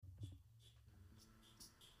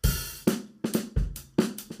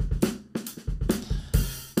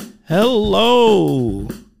Hello,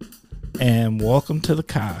 and welcome to the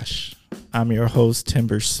Kosh. I'm your host,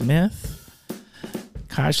 Timber Smith.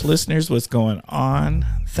 Kosh listeners, what's going on?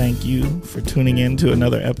 Thank you for tuning in to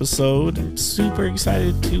another episode. Super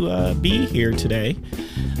excited to be here today.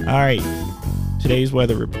 All right, today's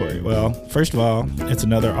weather report. Well, first of all, it's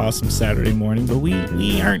another awesome Saturday morning, but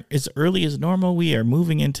we aren't as early as normal. We are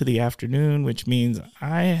moving into the afternoon, which means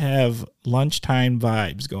I have lunchtime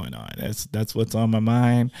vibes going on. That's what's on my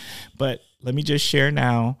mind. But let me just share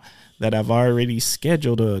now that I've already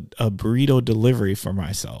scheduled a burrito delivery for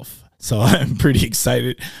myself. So I'm pretty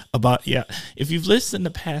excited about, if you've listened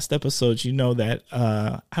to past episodes, you know that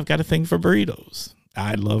I've got a thing for burritos.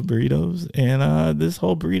 I love burritos, and this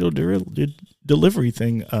whole burrito delivery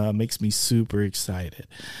thing makes me super excited.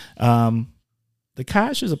 The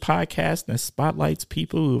Kosh is a podcast that spotlights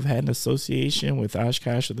people who've had an association with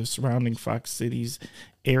Oshkosh or the surrounding Fox Cities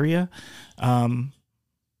area. I'm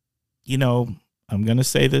going to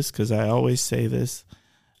say this because I always say this.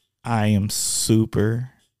 I am super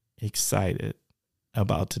excited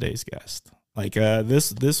about today's guest. Like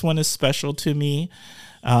this one is special to me.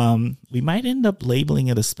 We might end up labeling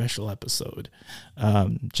it a special episode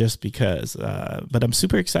just because, but I'm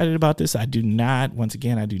super excited about this. I do not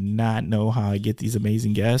know how I get these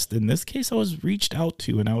amazing guests. In this case, I was reached out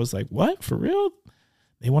to and I was like, what, for real?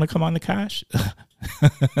 They want to come on the Kosh?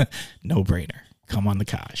 No brainer. Come on the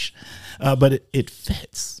Kosh. But it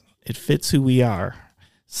fits who we are.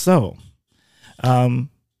 So, and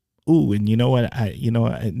you know what? I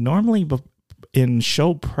normally in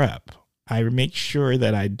show prep, I make sure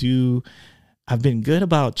that I've been good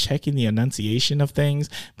about checking the enunciation of things,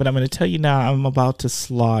 but I'm going to tell you now, I'm about to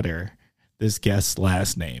slaughter this guest's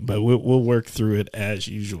last name, but we'll work through it as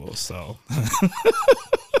usual. So,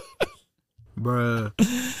 bruh.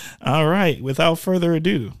 All right. Without further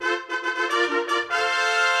ado,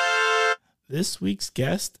 this week's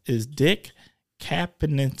guest is Dick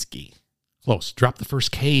Knapinski. Close. Drop the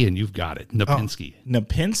first K and you've got it. Knapinski. Oh,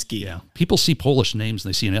 Knapinski. Yeah. People see Polish names and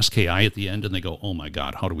they see an SKI at the end and they go, oh my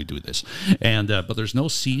God, how do we do this? And but there's no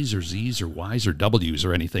C's or Z's or Y's or W's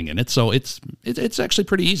or anything in it. So it's actually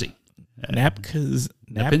pretty easy. Knapinski.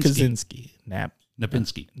 Knapinski.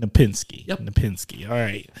 Yep. Knapinski. All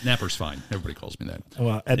right. Napper's fine. Everybody calls me that.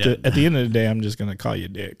 Well, at the end of the day, I'm just gonna call you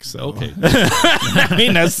Dick. So okay. I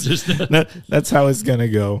mean that's how it's gonna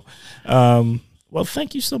go. Well,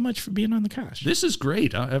 thank you so much for being on the Kosh. This is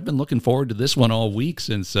great. I've been looking forward to this one all week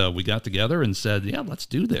since we got together and said, yeah, let's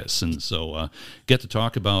do this. And so get to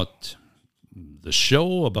talk about the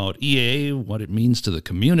show, about EAA, what it means to the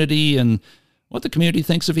community, and what the community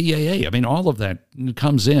thinks of EAA. I mean, all of that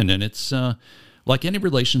comes in, and it's like any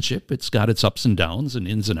relationship, it's got its ups and downs and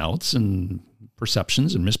ins and outs and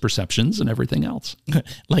perceptions and misperceptions and everything else.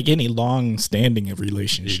 Like any long-standing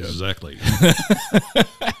relationship. Exactly.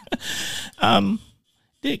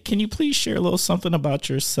 Dick, can you please share a little something about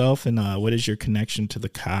yourself and what is your connection to the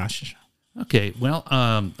Kosh? Okay, well,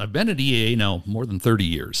 I've been at EAA now more than 30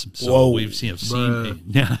 years, so Whoa, we have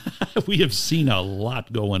seen a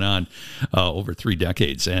lot going on over 3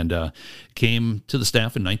 decades, and came to the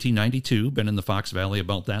staff in 1992. Been in the Fox Valley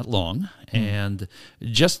about that long, and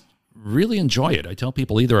just really enjoy it. I tell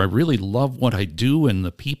people either I really love what I do and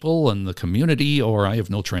the people and the community, or I have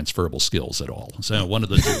no transferable skills at all. So one of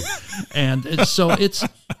the two. And so it's,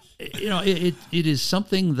 it is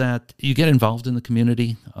something that you get involved in the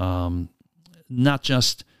community, not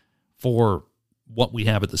just for what we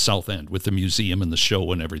have at the South End with the museum and the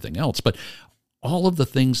show and everything else, but all of the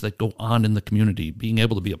things that go on in the community, being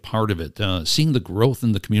able to be a part of it, seeing the growth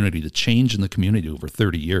in the community, the change in the community over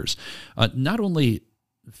 30 years, not only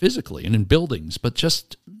physically and in buildings, but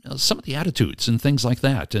just some of the attitudes and things like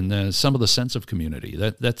that, and some of the sense of community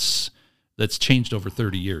that's changed over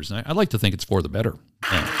 30 years. And I like to think it's for the better.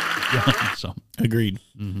 So agreed.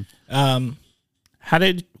 Mm-hmm.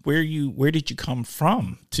 Where did you come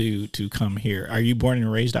from to come here? Are you born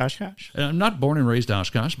and raised Oshkosh? I'm not born and raised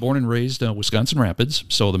Oshkosh. Born and raised Wisconsin Rapids,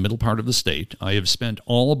 so the middle part of the state. I have spent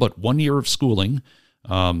all but 1 year of schooling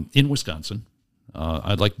in Wisconsin.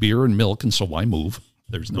 I like beer and milk, and so why move?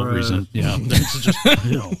 There's no reason. Yeah, it's just,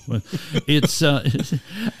 it's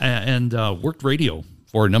and worked radio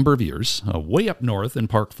for a number of years, way up north in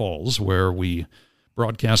Park Falls, where we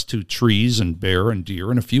broadcast to trees and bear and deer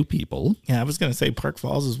and a few people. Yeah, I was going to say Park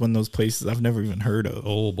Falls is one of those places I've never even heard of.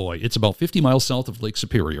 Oh boy, it's about 50 miles south of Lake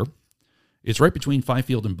Superior. It's right between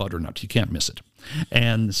Fifield and Butternut. You can't miss it.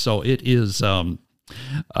 And so it is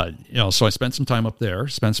So I spent some time up there,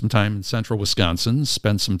 spent some time in central Wisconsin,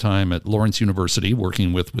 spent some time at Lawrence University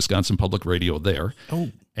working with Wisconsin Public Radio there. Oh.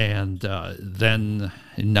 And then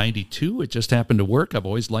in 92, it just happened to work. I've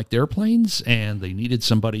always liked airplanes, and they needed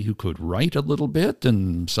somebody who could write a little bit.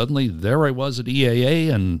 And suddenly there I was at EAA,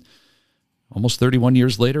 and almost 31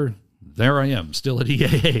 years later, there I am, still at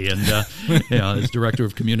EAA, and as director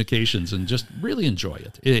of communications, and just really enjoy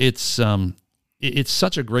it. It's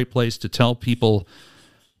such a great place to tell people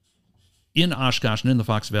in Oshkosh and in the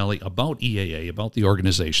Fox Valley about EAA, about the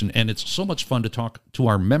organization, and it's so much fun to talk to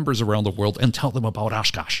our members around the world and tell them about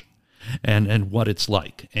Oshkosh and what it's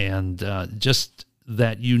like, and just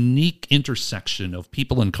that unique intersection of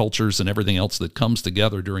people and cultures and everything else that comes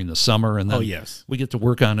together during the summer, and then we get to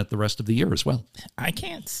work on it the rest of the year as well. I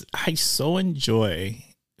so enjoy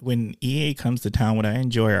when EA comes to town. What I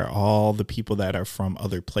enjoy are all the people that are from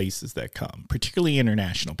other places that come, particularly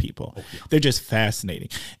international people. Oh, yeah. They're just fascinating.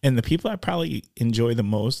 And the people I probably enjoy the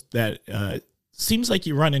most that seems like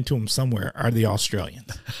you run into them somewhere are the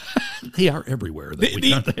Australians. They are everywhere.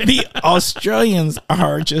 The Australians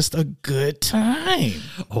are just a good time.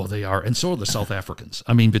 Oh, they are. And so are the South Africans.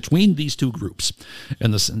 I mean, between these two groups,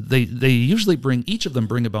 and they usually each of them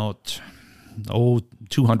bring about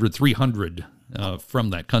 200, 300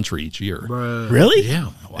 from that country each year. Really?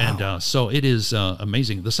 Yeah. Wow. And so it is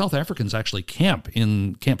amazing. The South Africans actually camp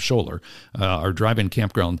in Camp Scholler, our drive-in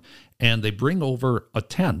campground, and they bring over a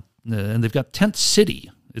tent, and they've got Tent City.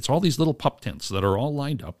 It's all these little pup tents that are all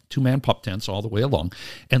lined up, 2-man pup tents all the way along,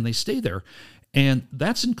 and they stay there. And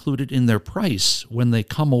that's included in their price when they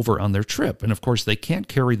come over on their trip. And, of course, they can't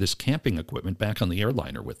carry this camping equipment back on the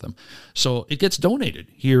airliner with them. So it gets donated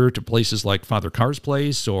here to places like Father Carr's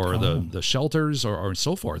place or the shelters or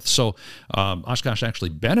so forth. So Oshkosh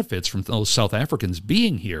actually benefits from those South Africans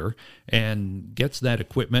being here and gets that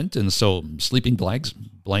equipment. And so sleeping bags,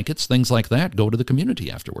 blankets, things like that go to the community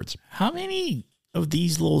afterwards. How many of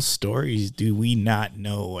these little stories do we not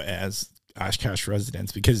know as Oshkosh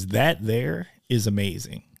residents? Because that there is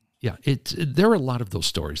amazing. Yeah, there are a lot of those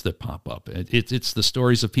stories that pop up. It's the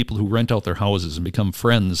stories of people who rent out their houses and become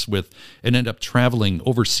friends with and end up traveling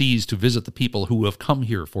overseas to visit the people who have come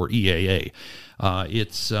here for EAA.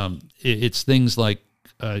 It's things like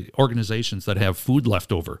organizations that have food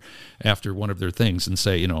left over after one of their things and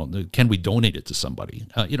say, can we donate it to somebody?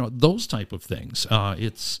 Those type of things.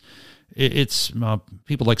 It's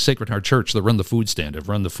people like Sacred Heart Church that run the food stand. Have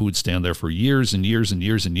run the food stand there for years and years and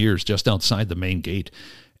years and years, just outside the main gate.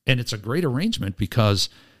 And it's a great arrangement because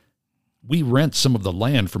we rent some of the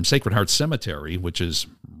land from Sacred Heart Cemetery, which is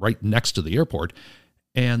right next to the airport,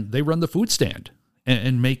 and they run the food stand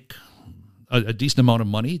and make a decent amount of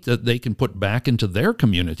money that they can put back into their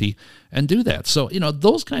community and do that. So,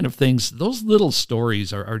 those kind of things, those little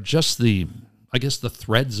stories are just the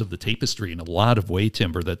threads of the tapestry in a lot of way,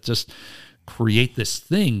 Timber, that just create this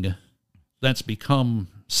thing that's become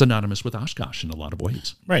synonymous with Oshkosh in a lot of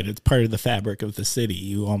ways. Right. It's part of the fabric of the city.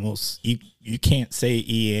 You can't say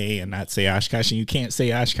EA and not say Oshkosh, and you can't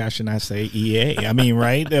say Oshkosh and not say EA. I mean,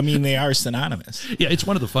 right? I mean, they are synonymous. Yeah, it's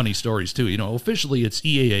one of the funny stories, too. Officially, it's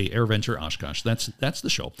EAA, Air Venture Oshkosh. That's the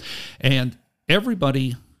show. And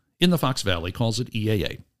everybody in the Fox Valley calls it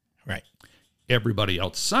EAA. Right. Everybody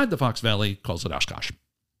outside the Fox Valley calls it Oshkosh.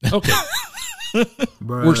 Okay.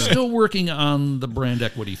 We're still working on the brand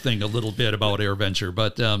equity thing a little bit about Air Venture,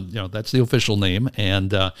 but that's the official name,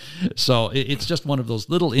 and so it's just one of those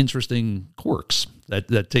little interesting quirks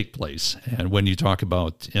that take place. And when you talk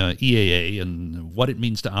about EAA and what it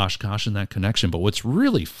means to Oshkosh and that connection, but what's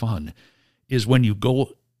really fun is when you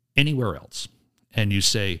go anywhere else and you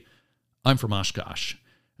say, "I'm from Oshkosh,"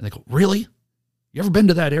 and they go, "Really? You ever been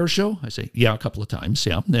to that air show?" I say, "Yeah, a couple of times,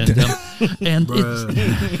 yeah." And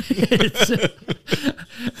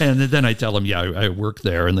and then I tell them, "Yeah, I work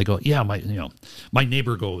there." And they go, "Yeah, my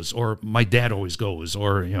neighbor goes, or my dad always goes,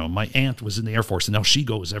 or my aunt was in the Air Force and now she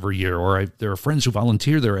goes every year, or there are friends who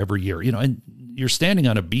volunteer there every year." And you're standing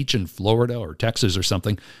on a beach in Florida or Texas or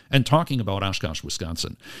something and talking about Oshkosh,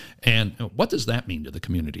 Wisconsin. And what does that mean to the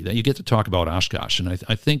community? That you get to talk about Oshkosh, and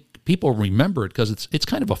I think people remember it because it's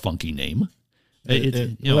kind of a funky name.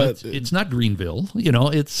 It's not Greenville,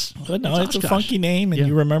 it's a funky name, and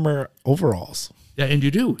you remember overalls. Yeah, and you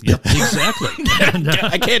do. Yep, exactly. And,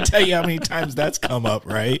 I can't tell you how many times that's come up,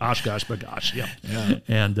 right? Oshkosh, bagosh, yeah.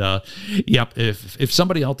 And if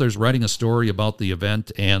somebody out there's writing a story about the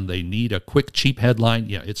event and they need a quick, cheap headline,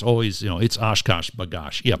 it's always it's Oshkosh,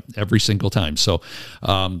 bagosh, every single time. So.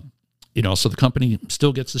 So the company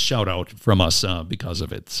still gets the shout out from us because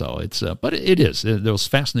of it. So but it is. Those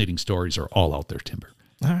fascinating stories are all out there, Timber.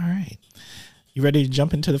 All right. You ready to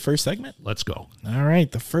jump into the first segment? Let's go. All right.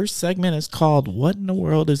 The first segment is called What in the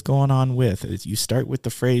World is Going On With? You start with the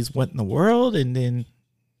phrase, what in the world, and then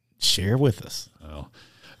share with us. Well,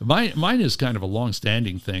 mine is kind of a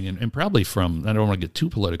long-standing thing, and probably from, I don't want to get too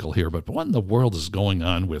political here, but what in the world is going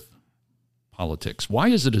on with politics? Why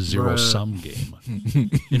is it a zero-sum game?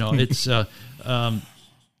 It's...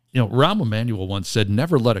 Rahm Emanuel once said,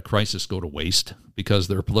 never let a crisis go to waste because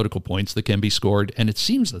there are political points that can be scored. And it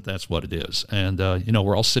seems that that's what it is. And,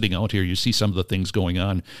 we're all sitting out here. You see some of the things going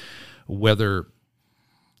on, whether,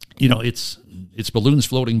 it's balloons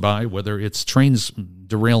floating by, whether it's trains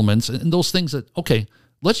derailments and those things that, okay,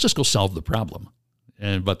 let's just go solve the problem.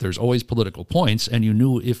 But there's always political points. And you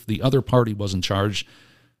knew if the other party was in charge,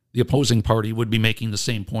 the opposing party would be making the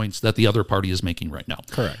same points that the other party is making right now.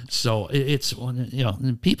 Correct. So it's,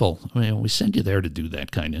 people, we send you there to do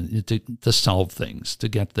that kind of, to solve things, to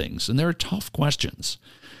get things. And they're tough questions.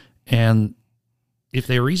 And if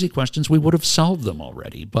they were easy questions, we would have solved them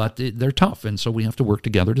already. But they're tough, and so we have to work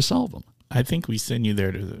together to solve them. I think we send you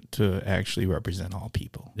there to actually represent all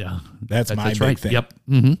people. Yeah. That's my big right. thing. Yep.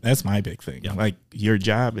 Mm-hmm. That's my big thing. Yep. Like, your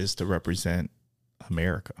job is to represent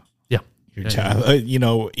America. Yeah. Your job,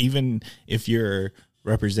 even if you're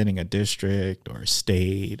representing a district or a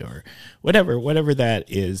state or whatever that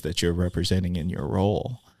is that you're representing in your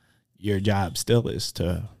role, your job still is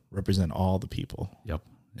to represent all the people. Yep.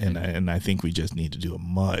 And I think we just need to do a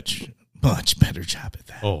much better job at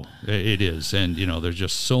that. Oh, it is. And, there's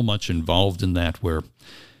just so much involved in that where,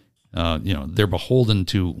 they're beholden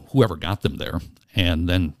to whoever got them there. And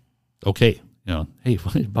then, okay, hey,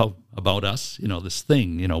 what about us, this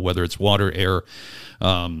thing, whether it's water, air,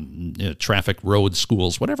 traffic, roads,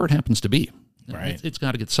 schools, whatever it happens to be. Right. It's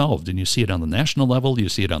got to get solved. And you see it on the national level. You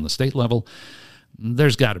see it on the state level.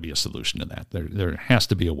 There's got to be a solution to that. There has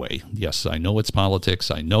to be a way. Yes, I know it's politics.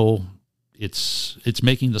 I know it's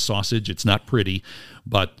making the sausage. It's not pretty,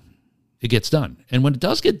 but it gets done. And when it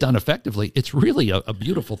does get done effectively, it's really a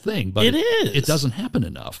beautiful thing. But it is. It doesn't happen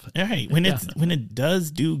enough. Right. When it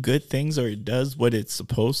does do good things, or it does what it's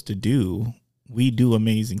supposed to do, we do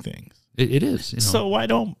amazing things. It is. So why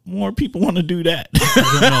don't more people want to do that?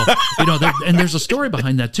 I don't know. And there's a story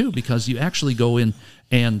behind that too, because you actually go in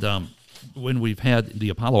and when we've had the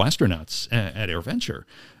Apollo astronauts at AirVenture,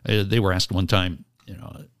 they were asked one time,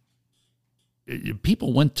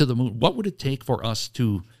 people went to the moon. What would it take for us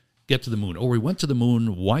to get to the moon? Or we went to the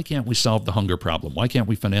moon. Why can't we solve the hunger problem? Why can't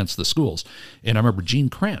we finance the schools? And I remember Gene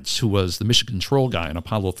Kranz, who was the mission control guy on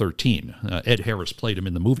Apollo 13. Ed Harris played him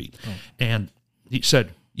in the movie. Oh. And he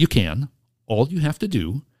said, you can. All you have to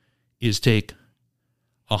do is take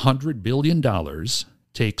 $100 billion,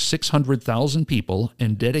 take 600,000 people,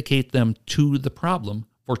 and dedicate them to the problem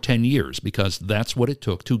for 10 years, because that's what it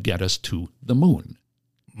took to get us to the moon.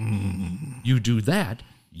 You do that,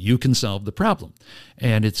 you can solve the problem.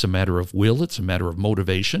 And it's a matter of will, it's a matter of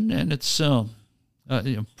motivation, and it's often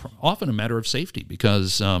a matter of safety,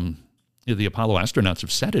 because the Apollo astronauts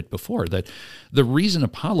have said it before, that the reason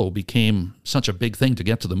Apollo became such a big thing to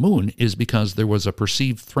get to the moon is because there was a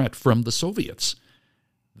perceived threat from the Soviets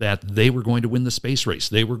that they were going to win the space race.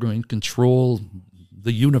 They were going to control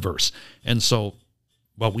the universe. And so,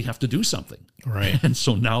 well, we have to do something. Right. And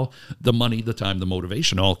so now the money, the time, the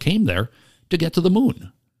motivation all came there to get to the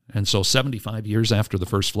moon. And so 75 years after the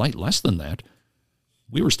first flight, less than that,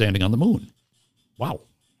 we were standing on the moon. Wow.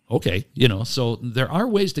 Okay. So there are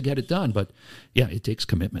ways to get it done, but yeah, it takes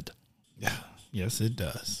commitment. Yeah. Yes, it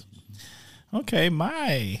does. Okay.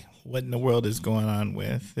 What in the world is going on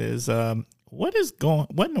with is, what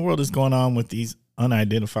in the world is going on with these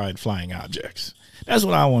unidentified flying objects? That's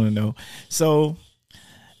what I want to know. So,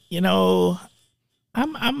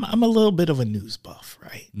 I'm a little bit of a news buff,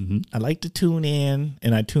 right? Mm-hmm. I like to tune in,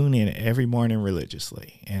 and I tune in every morning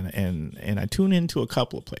religiously, and I tune into a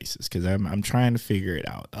couple of places because I'm trying to figure it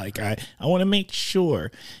out. Like I want to make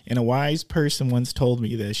sure. And a wise person once told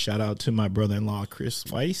me this. Shout out to my brother-in-law Chris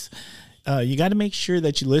Weiss. You got to make sure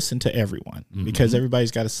that you listen to everyone, because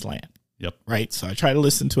everybody's got a slant. Yep. Right. So I try to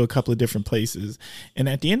listen to a couple of different places. And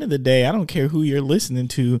at the end of the day, I don't care who you're listening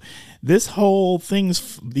to. This whole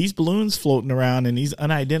these balloons floating around and these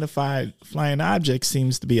unidentified flying objects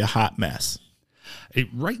seems to be a hot mess.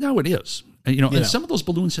 Right now it is. And some of those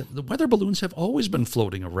balloons, the weather balloons have always been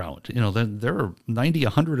floating around. There are 90,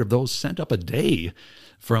 100 of those sent up a day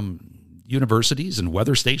from universities and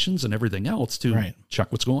weather stations and everything else to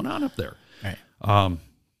check what's going on up there. Right.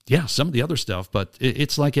 Yeah, some of the other stuff, but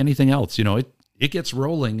it's like anything else. It gets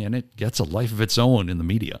rolling and it gets a life of its own in the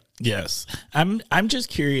media. Yes. I'm just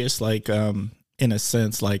curious, like, in a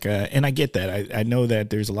sense, like, and I get that. I know that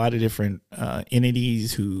there's a lot of different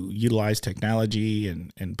entities who utilize technology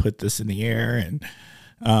and put this in the air. And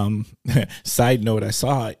side note, I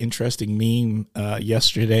saw an interesting meme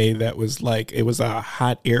yesterday that was like, it was a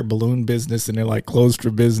hot air balloon business, and they're like closed for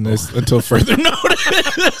business until further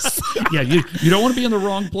notice. Yeah, you don't want to be in the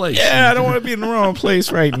wrong place. Yeah, I don't want to be in the wrong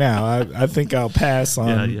place right now. I think I'll pass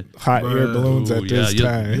on hot air balloons at this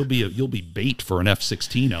time. You'll be bait for an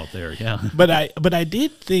F-16 out there. Yeah, but I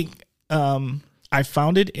did think I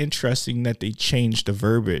found it interesting that they changed the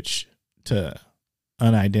verbiage to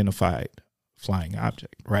unidentified flying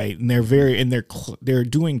object, right? And they're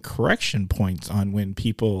doing correction points on when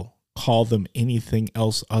people call them anything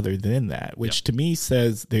else other than that, which to me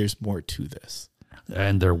says there's more to this.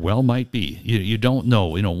 And there well might be. You don't know.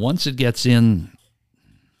 Once it gets in,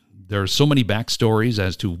 there are so many backstories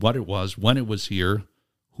as to what it was, when it was here,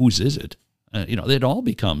 whose is it. It all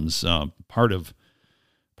becomes part of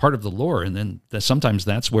the lore, and then sometimes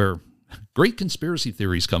that's where great conspiracy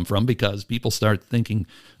theories come from, because people start thinking,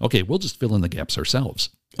 okay, we'll just fill in the gaps ourselves.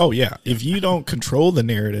 Oh yeah, if you don't control the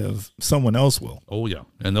narrative, someone else will. Oh yeah,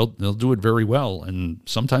 and they'll do it very well, and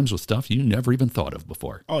sometimes with stuff you never even thought of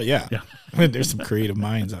before. Oh yeah. There's some creative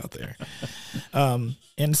minds out there,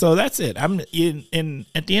 and so that's it. At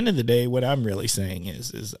the end of the day, what I'm really saying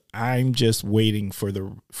is I'm just waiting for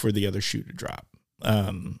the other shoe to drop.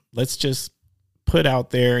 Let's just put out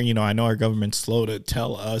there, I know our government's slow to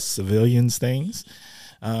tell us civilians things,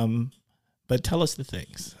 but tell us the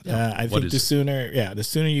things. I think the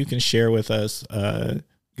sooner you can share with us,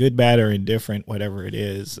 good, bad, or indifferent, whatever it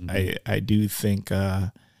is, I do think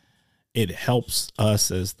it helps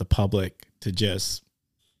us as the public to just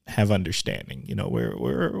have understanding.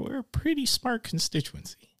 We're a pretty smart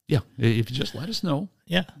constituency. Yeah, if you just let us know.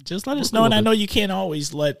 Yeah, just let us know. And I know you can't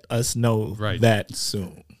always let us know that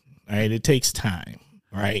soon. Right, it takes time,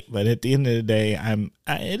 right? But at the end of the day,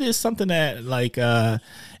 it is something that, like,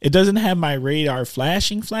 it doesn't have my radar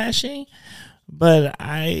flashing, but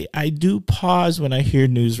I do pause when I hear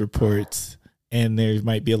news reports, and there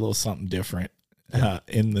might be a little something different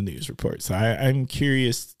in the news report. So I'm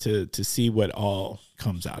curious to see what all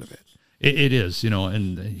comes out of it. It is,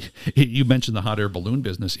 and you mentioned the hot air balloon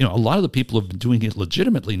business. A lot of the people who have been doing it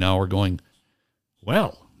legitimately now are going,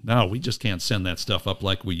 well, no, we just can't send that stuff up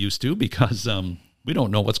like we used to, because we don't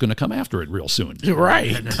know what's going to come after it real soon.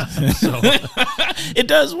 Right. So it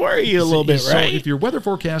does worry you a little bit, right? So if your weather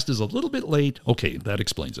forecast is a little bit late, okay, that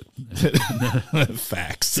explains it.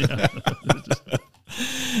 Facts.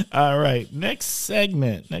 All right. Next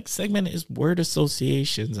segment is word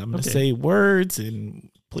associations. I'm going to say words, and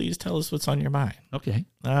please tell us what's on your mind. Okay.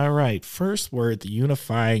 All right. First word, the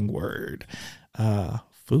unifying word,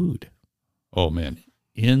 food. Oh, man.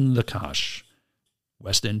 In the Kosh,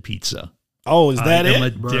 West End Pizza. Oh, is that it? I'm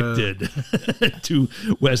addicted to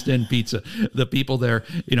West End Pizza. The people there,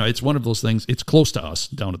 it's one of those things. It's close to us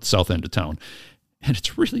down at the south end of town, and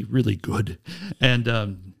it's really, really good.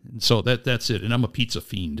 And so that's it. And I'm a pizza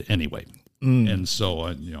fiend anyway. And so,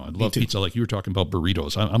 I love pizza. Like you were talking about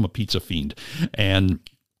burritos. I'm a pizza fiend. And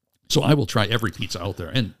so I will try every pizza out there.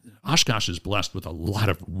 And Oshkosh is blessed with a lot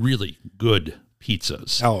of really good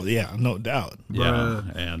pizzas. Oh yeah, no doubt. Yeah,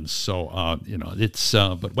 and so it's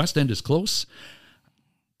but West End is close.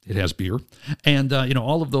 It has beer, and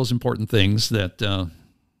all of those important things that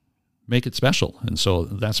make it special. And so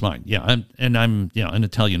that's mine. Yeah, I'm an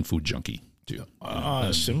Italian food junkie too.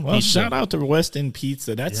 Awesome. Well, shout out to West End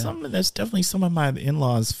Pizza. That's something that's definitely some of my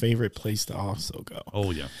in-laws' favorite place to also go. Oh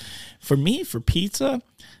yeah. For me, for pizza,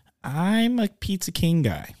 I'm a Pizza King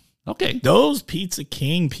guy. Okay. Those Pizza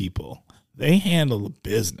King people, they handle the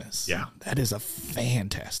business. Yeah. That is a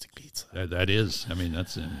fantastic pizza. That is. I mean,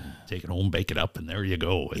 that's take it home, bake it up, and there you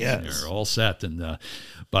go. And you're all set. And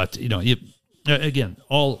but again,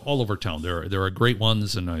 all over town, there are great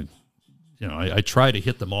ones, and I try to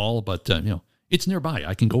hit them all, but it's nearby.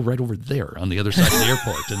 I can go right over there on the other side of the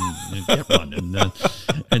airport and get one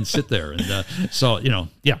and sit there. And so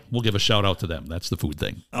we'll give a shout out to them. That's the food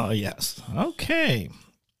thing. Oh yes. Okay.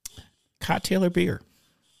 Cocktail or beer?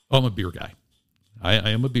 Oh, I'm a beer guy.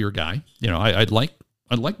 I am a beer guy. I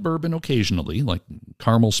like bourbon occasionally, like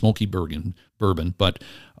caramel smoky bourbon, but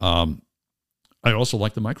I also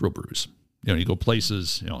like the microbrews. You go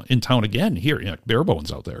places, in town again here, Bare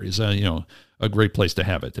Bones out there is a great place to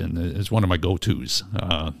have it, and it's one of my go-tos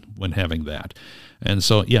when having that. And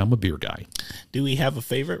so, I'm a beer guy. Do we have a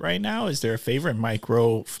favorite right now? Is there a favorite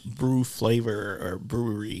micro brew flavor or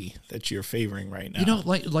brewery that you're favoring right now?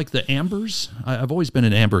 Like the ambers. I've always been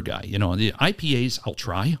an amber guy. The IPAs I'll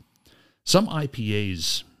try. Some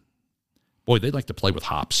IPAs Boy, they like to play with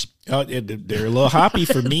hops. Oh, they're a little hoppy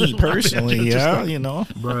for me personally. Yeah, you know.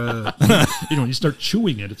 You start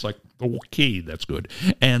chewing it, it's like, okay, that's good.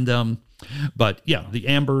 And but yeah, the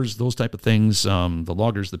ambers, those type of things, the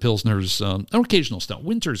lagers, the pilsners, an occasional stout.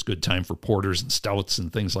 Winter's good time for porters and stouts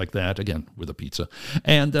and things like that. Again, with a pizza,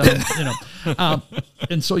 and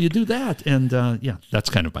and so you do that, and yeah, that's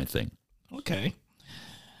kind of my thing. Okay.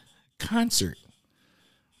 Concert.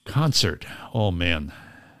 Oh man.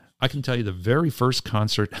 I can tell you the very first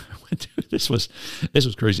concert I went to, this was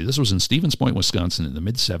crazy. This was in Stevens Point, Wisconsin in the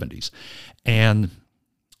mid-'70s. And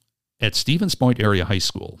at Stevens Point Area High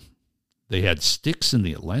School, they had Styx in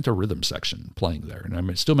the Atlanta Rhythm section playing there. And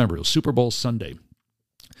I still remember it was Super Bowl Sunday.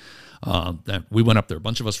 That we went up there, a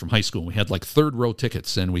bunch of us from high school, and we had like third row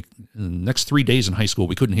tickets. And in the next 3 days in high school,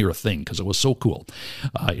 we couldn't hear a thing because it was so cool.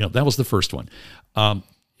 That was the first one.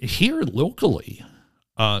 Here locally,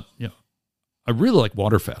 I really like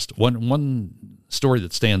Waterfest. One story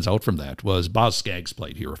that stands out from that was Boz Scaggs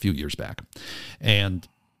played here a few years back. And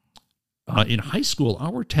in high school,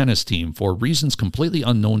 our tennis team, for reasons completely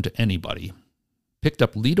unknown to anybody, picked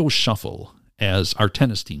up Lido Shuffle as our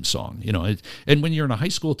tennis team song. And when you're in a high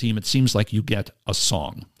school team, it seems like you get a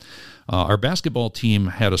song. Our basketball team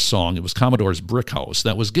had a song. It was Commodore's Brick House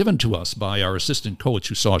that was given to us by our assistant coach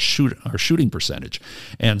who saw our shooting percentage.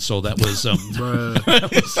 And so that was,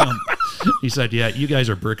 he said, yeah, you guys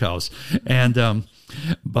are Brick House. And, to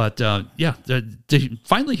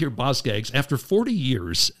finally hear Boz Scaggs after 40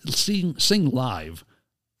 years sing live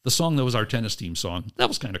the song that was our tennis team song, that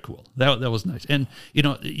was kind of cool. That was nice. And,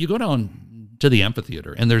 you go down to the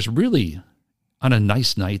amphitheater and there's really, on a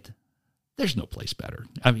nice night, there's no place better.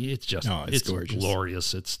 I mean, it's just, it's gorgeous.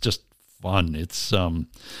 Glorious. It's just fun. It's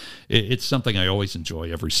something I always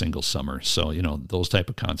enjoy every single summer. So, those type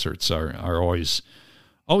of concerts are always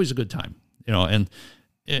a good time,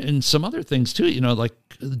 and some other things too, like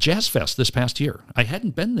the Jazz Fest this past year. I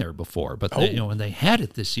hadn't been there before, but when they had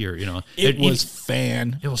it this year, it was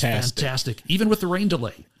fantastic. It was fantastic, even with the rain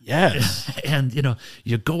delay. Yes. And,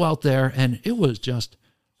 you go out there and it was just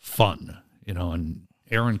fun, and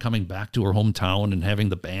Erin coming back to her hometown and having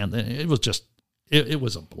the band. It was just, it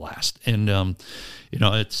was a blast. And,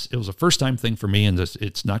 it was a first time thing for me, and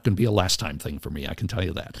it's not going to be a last time thing for me. I can tell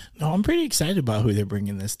you that. No, I'm pretty excited about who they're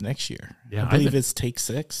bringing this next year. Yeah, I believe it's Take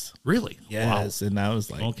Six. Really? Yes. Wow. And I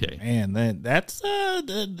was like, okay, man, that's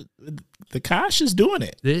the Kosh is doing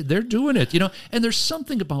it. They're doing it, and there's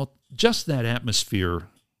something about just that atmosphere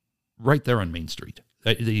right there on Main Street.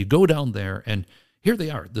 You go down there and here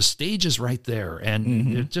they are. The stage is right there,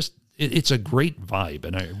 and it's a great vibe,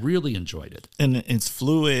 and I really enjoyed it. And it's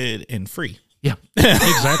fluid and free. Yeah,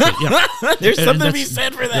 exactly. Yeah, there's something to be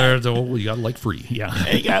said for that. You gotta like free.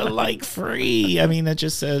 Yeah, you gotta like free. I mean, that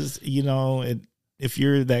just says if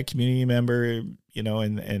you're that community member,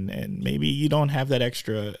 and maybe you don't have that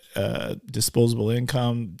extra disposable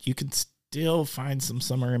income, you can still find some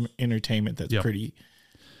summer entertainment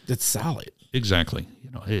that's solid. Exactly.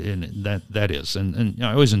 And that is. And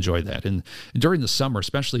I always enjoy that. And during the summer,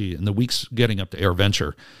 especially in the weeks getting up to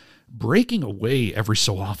AirVenture, breaking away every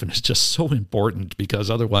so often is just so important, because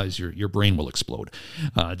otherwise your brain will explode.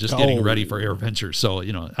 Getting ready for AirVenture. So,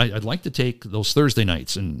 I'd like to take those Thursday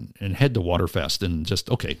nights and head to Waterfest and just,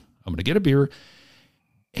 okay, I'm going to get a beer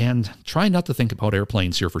and try not to think about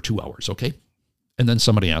airplanes here for 2 hours. Okay. And then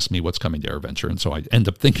somebody asked me what's coming to AirVenture, and so I end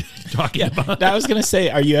up talking about it. I was going to say,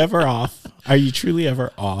 are you ever off? Are you truly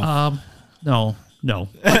ever off? No.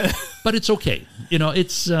 But it's okay.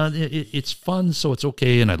 It's fun, so it's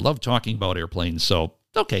okay, and I love talking about airplanes, so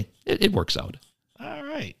okay, it works out. All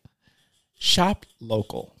right. Shop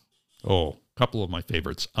local. Oh, a couple of my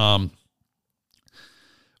favorites.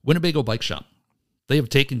 Winnebago Bike Shop. They have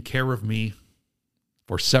taken care of me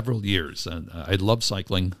for several years. And I love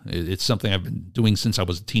cycling. It's something I've been doing since I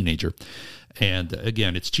was a teenager. And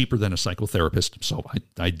again, it's cheaper than a psychotherapist. So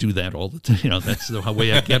I do that all the time. That's the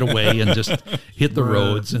way I get away and just hit the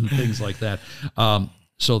roads and things like that.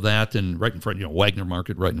 So that, and right in front, Wagner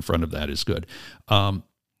Market right in front of that is good.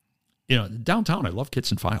 Downtown, I love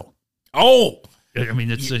Kits and File. Oh, I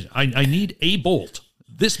mean, I need a bolt.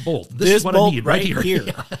 This bolt. This is what I need right here.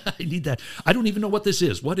 Yeah, I need that. I don't even know what this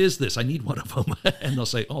is. What is this? I need one of them. And they'll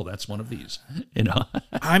say, oh, that's one of these.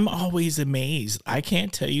 I'm always amazed. I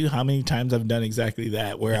can't tell you how many times I've done exactly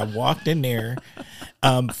that, where I walked in there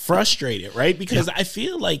frustrated, right? Because I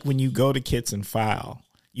feel like when you go to Kits and File,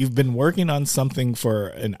 you've been working on something for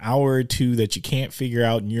an hour or two that you can't figure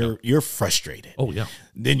out, and you're frustrated. Oh, yeah.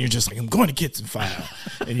 Then you're just like, I'm going to Kits and File.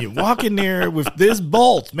 And you walk in there with this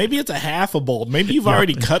bolt. Maybe it's a half a bolt. Maybe you've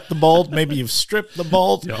already cut the bolt. Maybe you've stripped the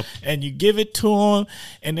bolt. And you give it to them,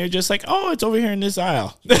 and they're just like, oh, it's over here in this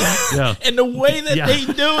aisle. And the way that they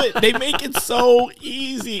do it, they make it so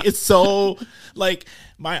easy. It's so, like,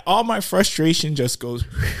 all my frustration just goes.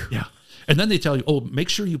 Yeah. And then they tell you, oh, make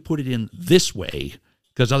sure you put it in this way,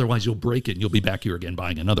 because otherwise you'll break it and you'll be back here again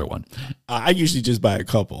buying another one. I usually just buy a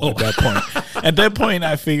couple at that point. At that point,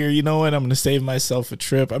 I figure, you know what? I'm going to save myself a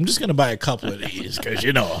trip. I'm just going to buy a couple of these because,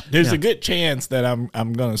 there's a good chance that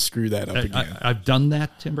I'm going to screw that up again. I've done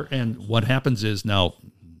that, Timber. And what happens is now,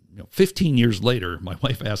 15 years later, my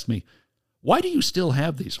wife asked me, why do you still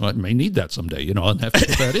have these? Well, I may need that someday, and have to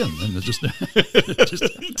put that in. And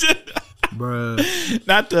Bruh.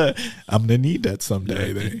 I'm gonna need that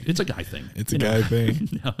someday. It's a guy thing. It's a guy thing.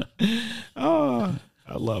 Oh,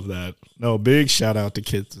 I love that. No, big shout out to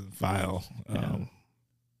Kits and File.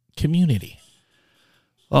 Community.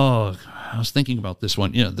 Oh, I was thinking about this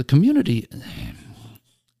one. The community.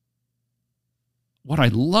 What I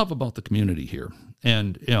love about the community here,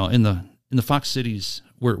 and in the Fox Cities,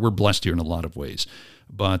 we're blessed here in a lot of ways,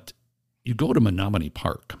 but you go to Menominee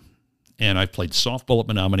Park. And I've played softball at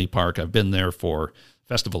Menominee Park. I've been there for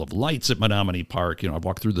Festival of Lights at Menominee Park. I've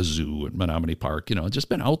walked through the zoo at Menominee Park. Just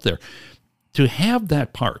been out there. To have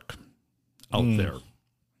that park out there,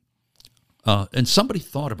 and somebody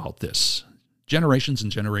thought about this generations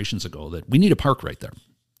and generations ago, that we need a park right there.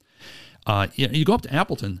 You go up to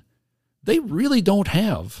Appleton, they really don't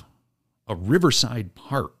have a riverside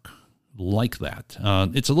park like that.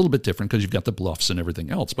 It's a little bit different because you've got the bluffs and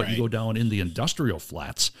everything else, but you go down in the industrial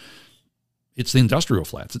flats. It's the industrial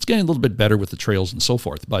flats. It's getting a little bit better with the trails and so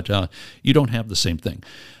forth, but you don't have the same thing.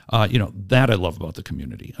 That I love about the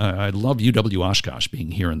community. I love UW-Oshkosh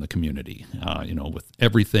being here in the community, with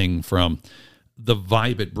everything from the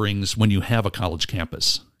vibe it brings when you have a college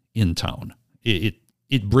campus in town. It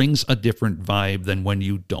brings a different vibe than when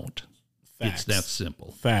you don't. Facts. It's that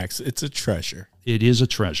simple. Facts. It's a treasure. It is a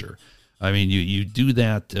treasure. I mean, you do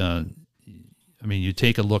that. You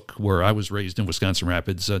take a look where I was raised in Wisconsin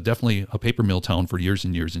Rapids, definitely a paper mill town for years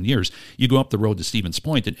and years and years. You go up the road to Stevens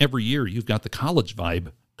Point, and every year you've got the college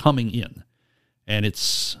vibe coming in. And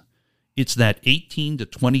it's that 18 to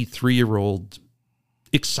 23-year-old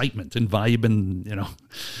excitement and vibe, and,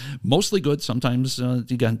 mostly good. Sometimes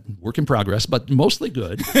you got work in progress, but mostly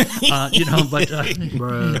good.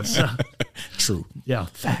 True. Yeah.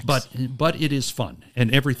 Facts. But it is fun,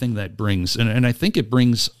 and everything that brings, and I think it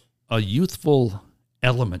brings a youthful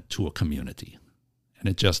element to a community, and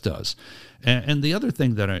it just does. And the other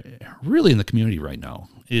thing that I really in the community right now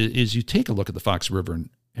is you take a look at the Fox River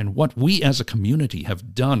and what we as a community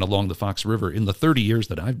have done along the Fox River in the 30 years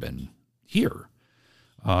that I've been here.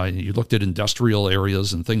 You looked at industrial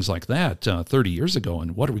areas and things like that 30 years ago,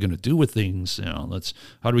 and what are we going to do with things?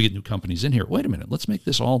 How do we get new companies in here? Wait a minute, let's make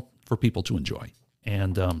this all for people to enjoy.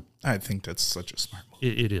 And I think that's such a smart move.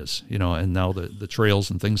 It is, and now the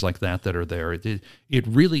trails and things like that are there. It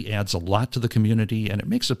really adds a lot to the community, and it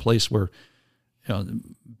makes a place where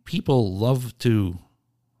people love to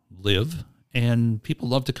live and people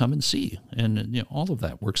love to come and see, and all of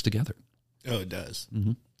that works together. Oh, it does.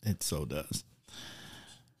 Mm-hmm. It so does.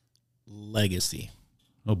 Legacy.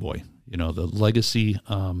 Oh boy, the legacy.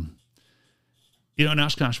 In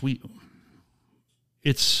Oshkosh,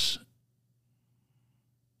 it's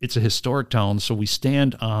a historic town, so we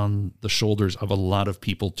stand on the shoulders of a lot of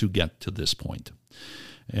people to get to this point.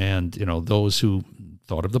 And, those who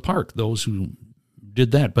thought of the park, those who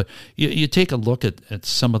did that. But you take a look at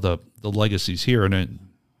some of the legacies here, and,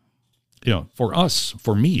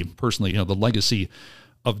 for me personally, the legacy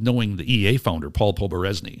of knowing the EAA founder, Paul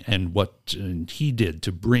Poberezny, and what he did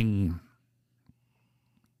to bring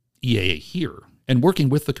EAA here and working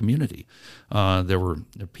with the community. There were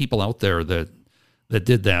people out there that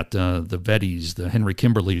did that, the Vettys, the Henry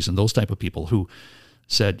Kimberleys, and those type of people who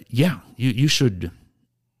said, yeah, you should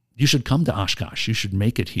come to Oshkosh. You should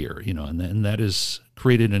make it here, and that has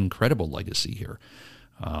created an incredible legacy here.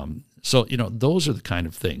 So those are the kind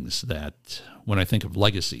of things that when I think of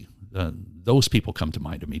legacy, those people come to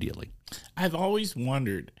mind immediately. I've always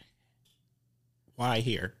wondered, why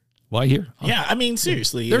here? Why here? Oh. Yeah,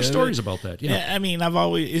 seriously. There's stories about that, yeah.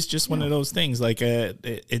 It's just one of those things, like,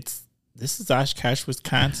 this is Oshkosh,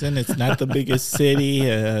 Wisconsin. It's not the biggest city,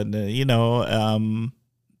 other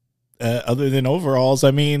than overalls.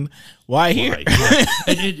 Why here? Right, yeah.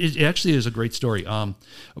 And it actually is a great story. A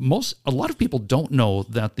lot of people don't know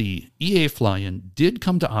that the EAA fly-in did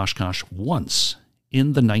come to Oshkosh once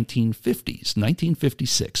in the 1950s,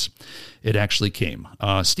 1956. It actually came.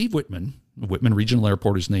 Steve Whitman Regional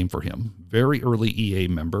Airport is named for him. Very early EA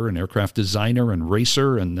member, an aircraft designer and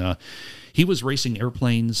racer, and he was racing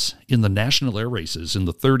airplanes in the national air races in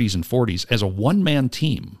the 30s and 40s as a one-man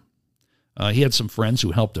team. He had some friends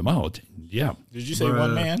who helped him out. Yeah. Did you say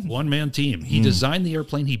one man? One-man team. He designed the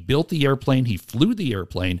airplane. He built the airplane. He flew the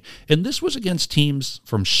airplane. And this was against teams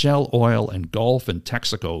from Shell Oil and Gulf and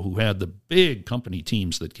Texaco, who had the big company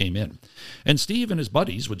teams that came in. And Steve and his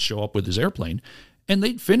buddies would show up with his airplane, and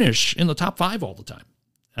they'd finish in the top 5 all the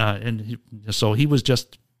time. So he was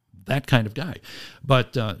just that kind of guy.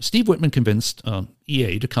 But Steve Whitman convinced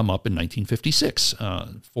EA to come up in 1956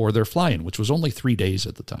 for their fly-in, which was only 3 days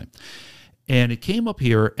at the time. And it came up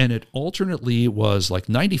here, and it alternately was like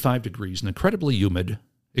 95 degrees and incredibly humid,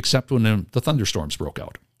 except when the thunderstorms broke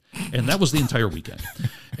out. And that was the entire weekend.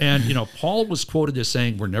 And, Paul was quoted as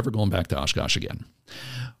saying, "We're never going back to Oshkosh again."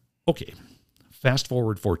 Okay, fast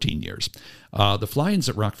forward 14 years. The fly-in's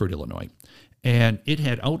at Rockford, Illinois, and it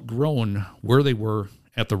had outgrown where they were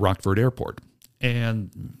at the Rockford Airport.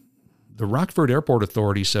 And the Rockford Airport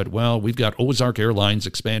Authority said, "Well, we've got Ozark Airlines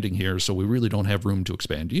expanding here, so we really don't have room to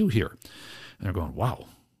expand you here." And they're going, "Wow,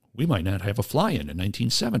 we might not have a fly-in in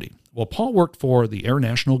 1970. Well, Paul worked for the Air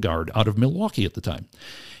National Guard out of Milwaukee at the time.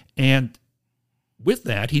 And with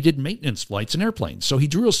that, he did maintenance flights in airplanes. So he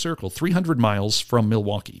drew a circle 300 miles from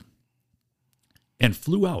Milwaukee and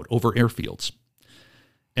flew out over airfields.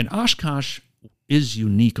 And Oshkosh is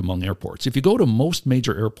unique among airports. If you go to most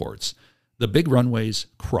major airports, the big runways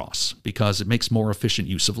cross because it makes more efficient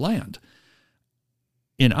use of land.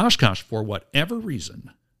 In Oshkosh, for whatever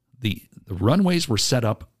reason, the runways were set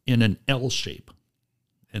up in an L shape.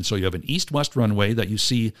 And so you have an east-west runway that you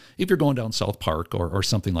see if you're going down South Park or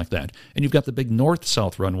something like that. And you've got the big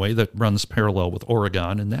north-south runway that runs parallel with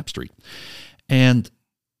Oregon and Knapp Street. And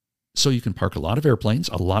so you can park a lot of airplanes,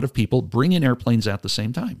 a lot of people, bring in airplanes at the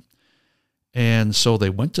same time. And so they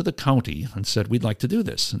went to the county and said, "We'd like to do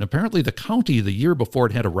this." And apparently the county, the year before,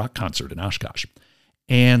 it had a rock concert in Oshkosh.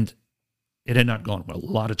 And it had not gone well. A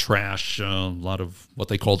lot of trash, a lot of what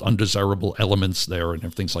they called undesirable elements there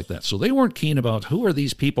and things like that. So they weren't keen about who are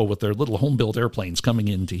these people with their little home-built airplanes coming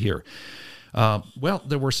into here. Well,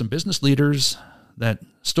 there were some business leaders that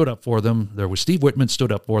stood up for them. There was Steve Whitman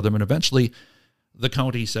stood up for them. And eventually the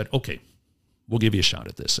county said, "Okay, we'll give you a shot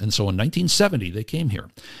at this." And so in 1970, they came here.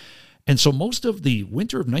 And so most of the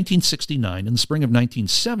winter of 1969 and the spring of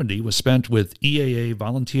 1970 was spent with EAA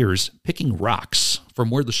volunteers picking rocks from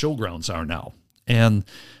where the showgrounds are now. And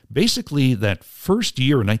basically that first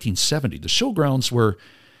year in 1970, the showgrounds were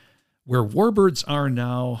where Warbirds are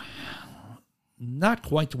now, not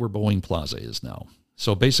quite to where Boeing Plaza is now.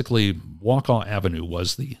 So basically Waukau Avenue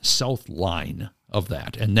was the south line of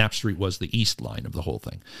that, and Knapp Street was the east line of the whole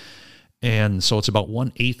thing. And so it's about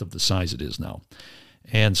 1/8 of the size it is now.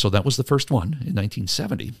 And so that was the first one in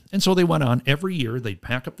 1970. And so they went on every year. They'd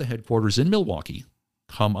pack up the headquarters in Milwaukee,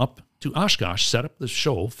 come up to Oshkosh, set up the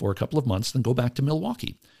show for a couple of months, then go back to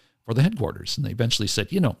Milwaukee for the headquarters. And they eventually said,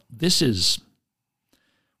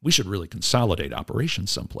 we should really consolidate operations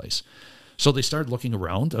someplace. So they started looking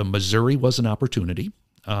around. Missouri was an opportunity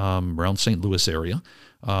around St. Louis area.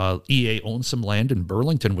 EA owned some land in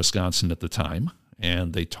Burlington, Wisconsin at the time.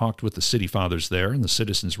 And they talked with the city fathers there, and the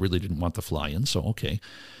citizens really didn't want the fly-in, so okay.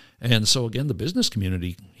 And so, again, the business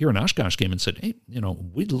community here in Oshkosh came and said, "Hey,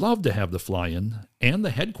 we'd love to have the fly-in and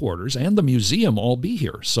the headquarters and the museum all be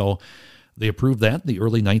here." So they approved that in the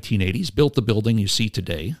early 1980s, built the building you see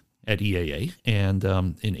today at EAA, and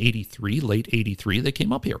in late 83, they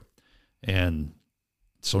came up here. And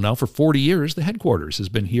so now for 40 years, the headquarters has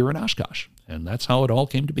been here in Oshkosh, and that's how it all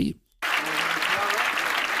came to be.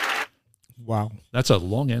 Wow. That's a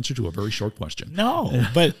long answer to a very short question. No,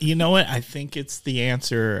 but you know what? I think it's the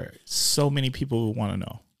answer so many people want to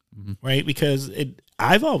know, right? Because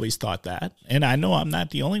I've always thought that, and I know I'm not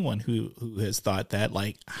the only one who has thought that.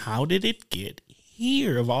 Like, how did it get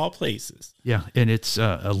here of all places? Yeah, and it's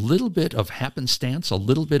a little bit of happenstance, a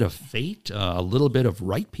little bit of fate, a little bit of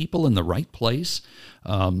right people in the right place.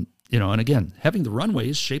 And again, having the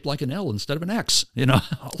runways shaped like an L instead of an X,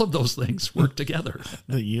 all of those things work together.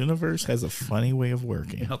 The universe has a funny way of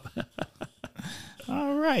working. Yep.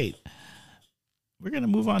 All right. We're going to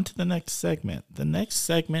move on to the next segment. The next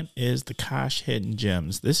segment is the Kosh Hidden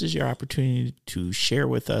Gems. This is your opportunity to share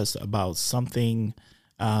with us about something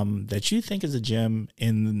that you think is a gem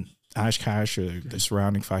in Oshkosh or the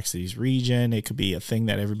surrounding Fox Cities region. It could be a thing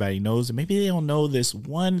that everybody knows, and maybe they don't know this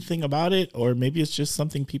one thing about it, or maybe it's just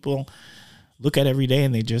something people look at every day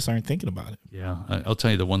and they just aren't thinking about it. Yeah, I'll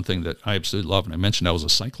tell you the one thing that I absolutely love, and I mentioned I was a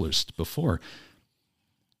cyclist before.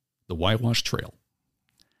 the Waiwash Trail.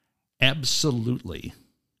 Absolutely.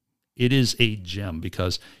 It is a gem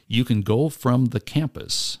because you can go from the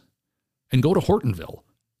campus and go to Hortonville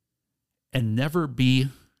and never be,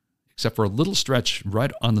 except for a little stretch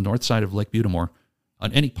right on the north side of Lake Butamore,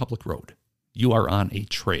 on any public road. You are on a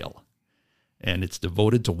trail. And it's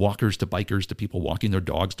devoted to walkers, to bikers, to people walking their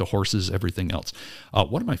dogs, to horses, everything else.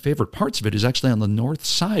 One of my favorite parts of it is actually on the north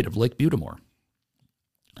side of Lake Butamore,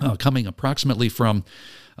 coming approximately from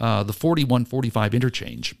the 41-45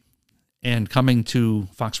 interchange and coming to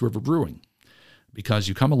Fox River Brewing. Because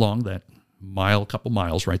you come along that couple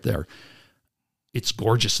miles right there, it's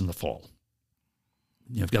gorgeous in the fall.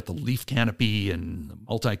 You've got the leaf canopy and the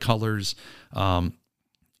multicolors.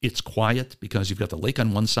 It's quiet because you've got the lake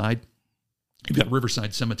on one side. You've got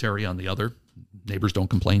Riverside Cemetery on the other. Neighbors don't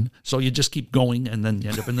complain. So you just keep going and then you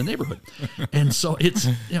end up in the neighborhood. And so it's,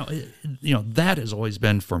 that has always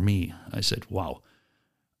been for me. I said, wow,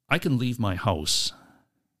 I can leave my house,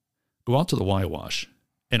 go out to the Waiwash,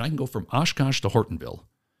 and I can go from Oshkosh to Hortonville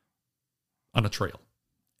on a trail.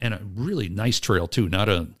 And a really nice trail too, not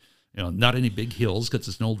any big hills because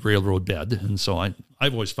it's an old railroad bed. And so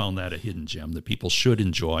I've always found that a hidden gem that people should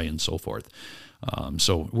enjoy and so forth.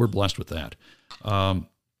 So we're blessed with that.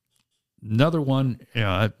 Another one,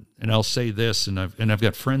 and I'll say this, and I've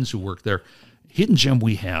got friends who work there. Hidden gem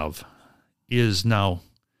we have is now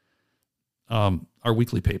our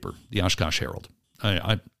weekly paper, the Oshkosh Herald.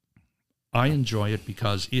 I enjoy it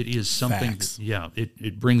because it is something. Facts.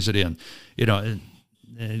 It brings it in.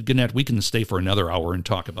 And Gannett, we can stay for another hour and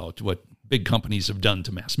talk about what big companies have done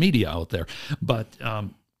to mass media out there. But,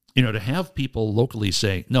 to have people locally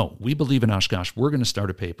say, no, we believe in Oshkosh. We're going to start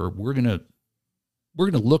a paper. We're going to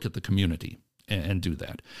look at the community and do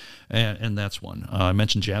that. And that's one. I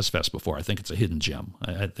mentioned Jazz Fest before. I think it's a hidden gem.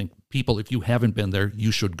 I think people, if you haven't been there,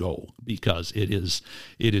 you should go because it is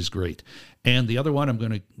great. And the other one, I'm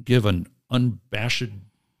going to give an unabashed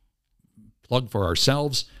plug for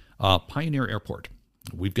ourselves, Pioneer Airport.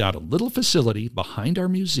 We've got a little facility behind our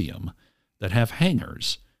museum that have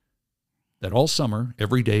hangars that all summer,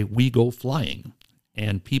 every day, we go flying.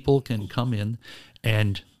 And people can come in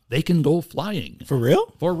and they can go flying. For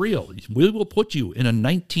real? For real. We will put you in a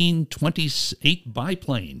 1928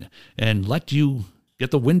 biplane and let you get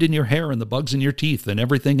the wind in your hair and the bugs in your teeth and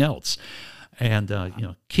everything else. And,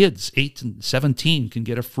 kids 8 and 17 can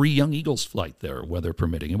get a free Young Eagles flight there, weather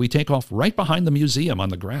permitting. And we take off right behind the museum on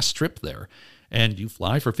the grass strip there. And you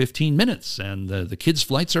fly for 15 minutes, and the kids'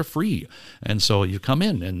 flights are free. And so you come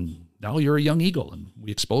in, and now you're a Young Eagle, and we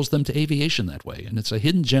expose them to aviation that way. And it's a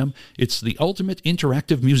hidden gem. It's the ultimate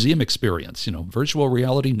interactive museum experience. Virtual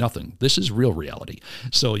reality, nothing. This is real reality.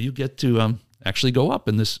 So you get to actually go up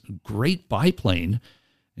in this great biplane,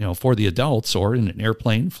 for the adults, or in an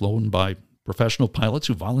airplane flown by professional pilots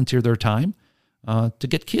who volunteer their time to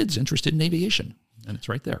get kids interested in aviation. And it's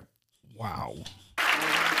right there. Wow.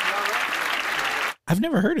 I've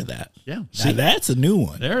never heard of that. Yeah. See, that's a new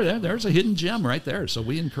one. There's a hidden gem right there. So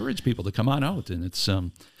we encourage people to come on out, and it's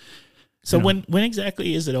So when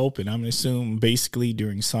exactly is it open? I'm going to assume basically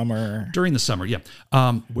during summer. During the summer, yeah.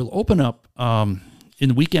 We'll open up in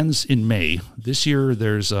the weekends in May. This year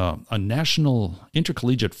there's a national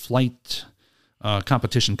intercollegiate flight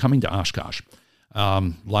competition coming to Oshkosh.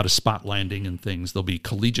 A lot of spot landing and things. There'll be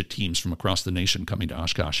collegiate teams from across the nation coming to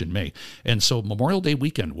Oshkosh in May. And so Memorial Day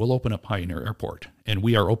weekend, we'll open up Pioneer Airport. And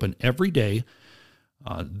we are open every day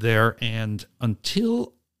there and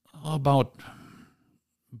until about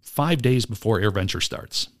 5 days before AirVenture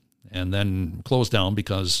starts. And then close down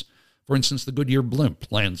because, for instance, the Goodyear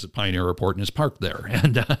blimp lands at Pioneer Airport and is parked there.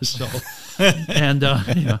 And it's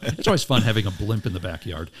always fun having a blimp in the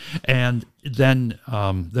backyard. And then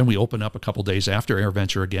we open up a couple days after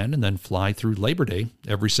AirVenture again and then fly through Labor Day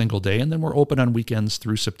every single day. And then we're open on weekends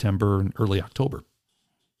through September and early October.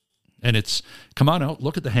 And it's, come on out,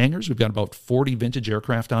 look at the hangars. We've got about 40 vintage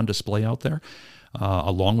aircraft on display out there,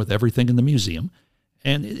 along with everything in the museum.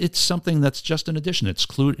 And it's something that's just an addition. It's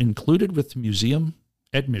included with museum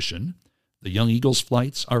admission. The Young Eagles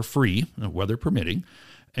flights are free, weather permitting.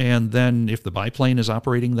 And then if the biplane is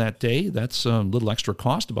operating that day, that's a little extra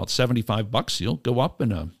cost, about $75. You'll go up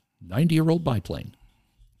in a 90-year-old biplane.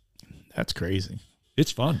 That's crazy.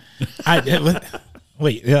 It's fun.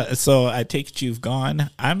 Wait, so I take it you've gone.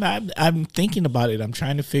 I'm thinking about it. I'm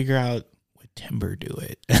trying to figure out would Timber do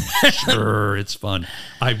it. Sure, it's fun.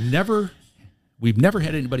 We've never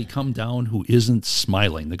had anybody come down who isn't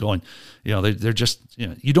smiling. They're going, they're just,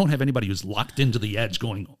 you don't have anybody who's locked into the edge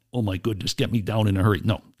going, oh my goodness, get me down in a hurry.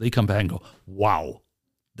 No, they come back and go, wow,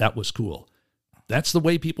 that was cool. That's the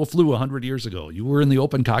way people flew 100 years ago. You were in the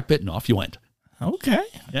open cockpit and off you went. Okay.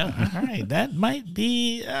 Yeah. All right. That might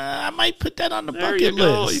be, I might put that on the There bucket you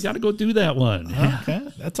go. list. You got to go do that one. Okay.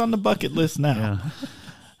 That's on the bucket list now.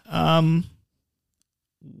 Yeah.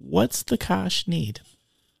 What's the Kosh need?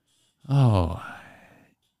 Oh,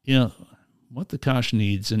 what the Kosh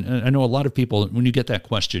needs. And I know a lot of people, when you get that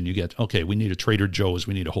question, you get, okay, we need a Trader Joe's,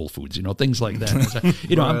 we need a Whole Foods, things like that.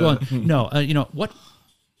 I'm going, no, what,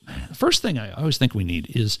 the first thing I always think we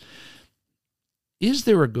need is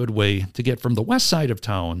there a good way to get from the west side of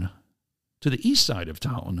town to the east side of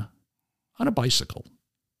town on a bicycle?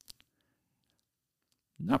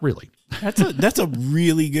 Not really. That's a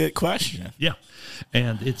really good question. Yeah.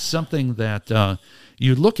 And it's something that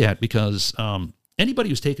you look at because anybody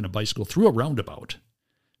who's taken a bicycle through a roundabout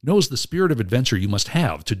knows the spirit of adventure you must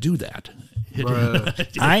have to do that.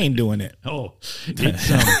 I ain't doing it. Oh, it's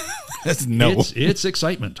That's no. It's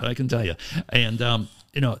excitement, I can tell you. And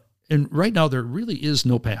and right now there really is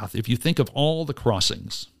no path. If you think of all the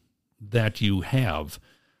crossings that you have,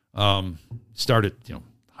 start at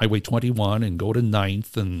Highway 21 and go to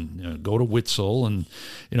 9th and go to Witzel and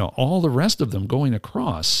all the rest of them going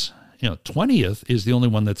across. 20th is the only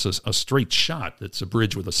one that's a straight shot. That's a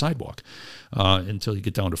bridge with a sidewalk until you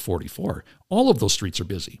get down to 44. All of those streets are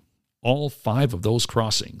busy. All 5 of those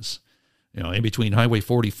crossings, in between Highway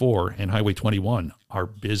 44 and Highway 21 are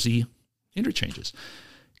busy interchanges.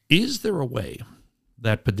 Is there a way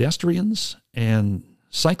that pedestrians and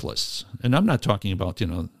cyclists, and I'm not talking about,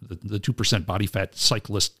 the 2% body fat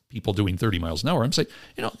cyclist people doing 30 miles an hour. I'm saying,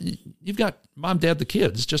 you've got mom, dad, the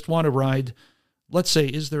kids just want to ride. Let's say,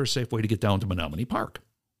 is there a safe way to get down to Menominee Park?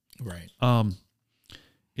 Right.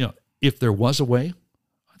 If there was a way,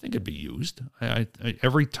 I think it'd be used.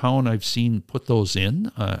 Every town I've seen put those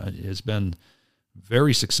in has been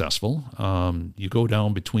very successful. You go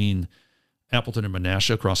down between Appleton and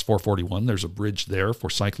Menasha across 441. There's a bridge there for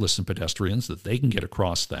cyclists and pedestrians that they can get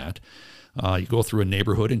across that. You go through a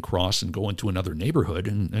neighborhood and cross and go into another neighborhood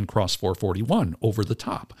and cross 441 over the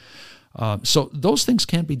top. So those things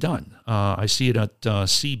can be done. I see it at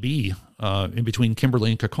CB in between Kimberly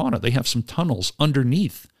and Kaukauna. They have some tunnels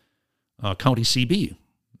underneath County CB.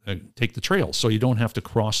 Take the trail, so you don't have to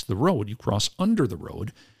cross the road. You cross under the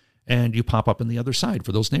road, and you pop up in the other side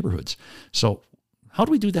for those neighborhoods. So how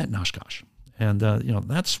do we do that in Oshkosh? And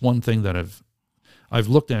that's one thing that I've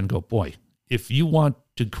looked at and go, boy, if you want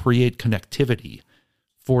to create connectivity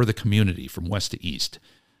for the community from west to east,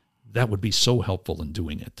 that would be so helpful in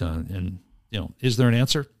doing it. And is there an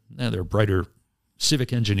answer? There are brighter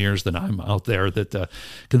civic engineers than I'm out there that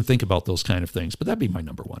can think about those kind of things. But that'd be my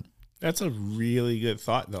number one. That's a really good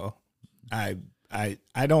thought, though. I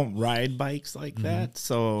don't ride bikes like that,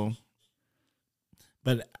 so.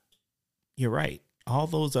 But you're right. All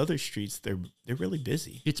those other streets, they're really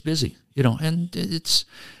busy. It's busy, and it's,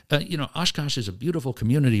 Oshkosh is a beautiful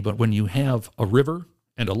community, but when you have a river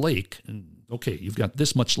and a lake, and okay, you've got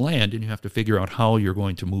this much land, and you have to figure out how you're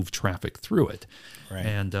going to move traffic through it. Right.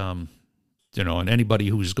 And, and anybody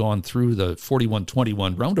who's gone through the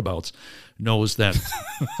 4121 roundabouts knows that,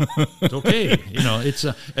 okay, it's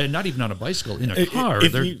not even on a bicycle, in a car,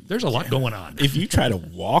 there's a lot going on. If you try to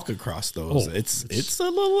walk across those, it's a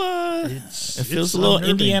little, it feels a little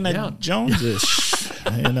unnerving. Indiana Jones-ish,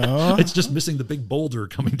 It's just missing the big boulder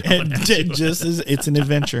coming down. It's an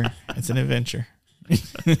adventure. It's an adventure.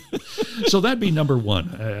 So that'd be number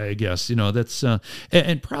one, I guess. That's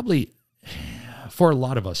and probably for a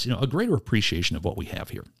lot of us, a greater appreciation of what we have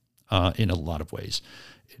here, in a lot of ways.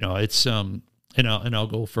 It's and I'll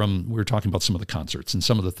go from, we were talking about some of the concerts and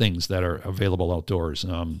some of the things that are available outdoors.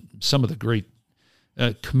 Some of the great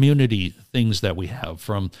community things that we have,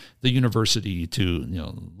 from the university to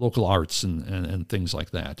local arts and things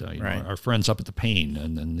like that. Right. Our friends up at the Payne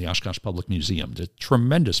and the Oshkosh Public Museum, the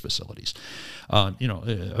tremendous facilities.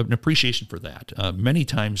 An appreciation for that. Many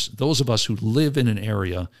times, those of us who live in an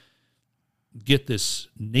area get this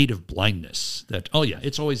native blindness that, oh yeah,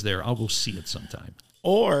 it's always there, I'll go see it sometime.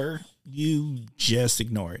 Or you just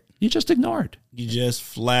ignore it. You just ignore it. You just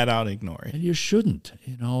flat out ignore it. And you shouldn't.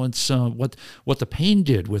 It's what the Payne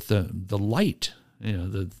did with the light,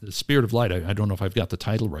 the spirit of light. I don't know if I've got the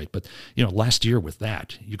title right, but last year with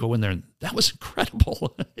that, you go in there and that was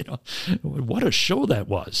incredible. What a show that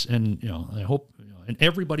was. And I hope and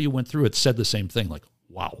everybody who went through it said the same thing, like,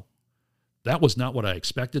 wow, that was not what I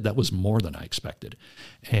expected. That was more than I expected.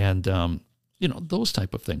 And those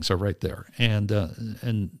type of things are right there.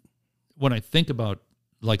 And when I think about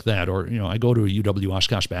like that, or I go to a UW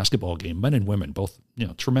Oshkosh basketball game, men and women, both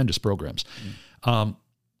tremendous programs. And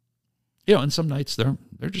some nights there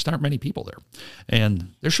just aren't many people there,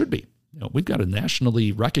 and there should be. we've got a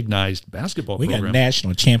nationally recognized basketball program. We got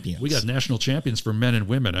national champions. We got national champions for men and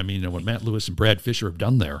women. I mean, what Matt Lewis and Brad Fisher have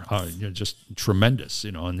done there, just tremendous.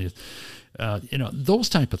 And those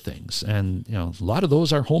type of things. And a lot of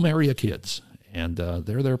those are home area kids, and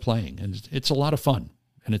they're there playing, and it's a lot of fun,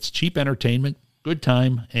 and it's cheap entertainment, good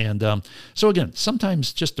time, and so again,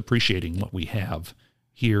 sometimes just appreciating what we have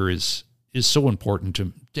here is so important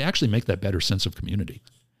to actually make that better sense of community.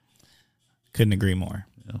 Couldn't agree more.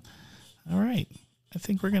 Yeah. All right. I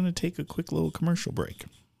think we're going to take a quick little commercial break.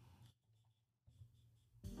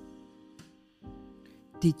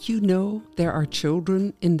 Did you know there are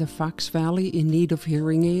children in the Fox Valley in need of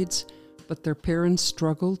hearing aids, but their parents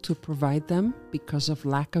struggle to provide them because of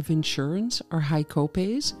lack of insurance or high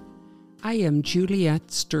copays? I am Juliette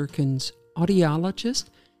Sturkins, audiologist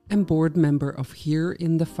and board member of Here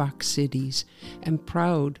in the Fox Cities, and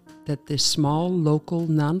proud that this small local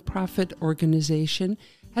nonprofit organization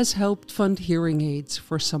has helped fund hearing aids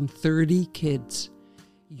for some 30 kids.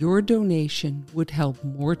 Your donation would help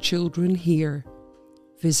more children hear.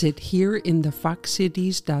 Visit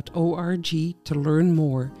hereinthefoxcities.org to learn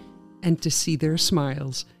more and to see their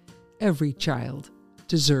smiles. Every child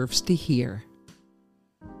deserves to hear.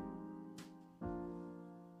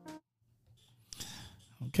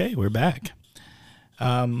 Okay, we're back.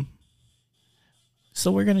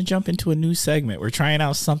 So we're going to jump into a new segment. We're trying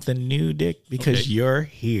out something new, Dick, because you're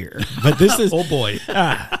here. But this is oh boy.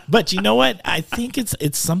 But you know what? I think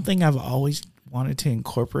it's something I've always wanted to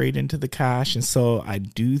incorporate into the Kosh, and so I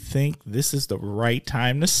do think this is the right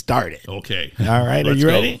time to start it. Okay. All right. Are you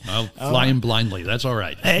ready? I'll fly in blindly. That's all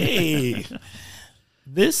right. Hey.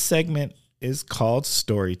 This segment is called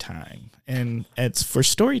Story Time. And it's for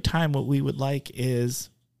Story Time, what we would like is,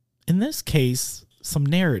 in this case, some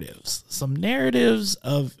narratives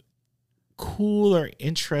of cool or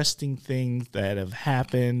interesting things that have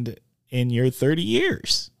happened in your 30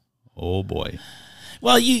 years. Oh boy.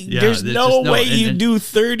 Well, there's no way you do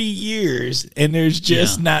 30 years and there's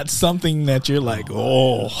just not something that you're like,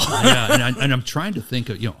 oh. Yeah, and I'm trying to think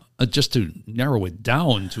of, just to narrow it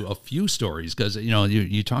down to a few stories, because,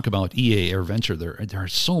 you talk about EAA Air Venture, there are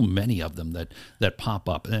so many of them that pop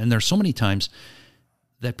up. And there's so many times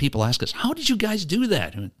that people ask us, how did you guys do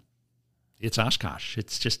that? And it's Oshkosh.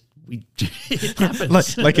 It's just, it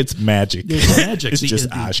happens. like it's magic. It's magic. It's just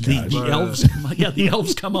Oshkosh. The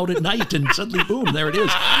elves come out at night and suddenly, boom, there it is.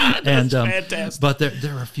 That's fantastic. But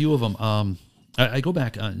there are a few of them. I go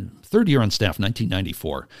back, third year on staff,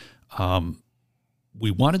 1994.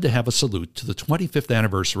 We wanted to have a salute to the 25th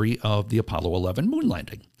anniversary of the Apollo 11 moon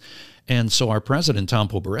landing. And so our president, Tom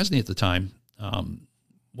Poberezny at the time,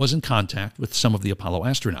 was in contact with some of the Apollo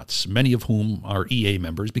astronauts, many of whom are EA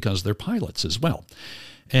members because they're pilots as well.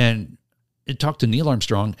 And it talked to Neil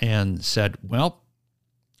Armstrong and said, well,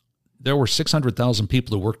 there were 600,000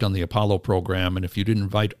 people who worked on the Apollo program, and if you don't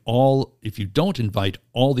invite all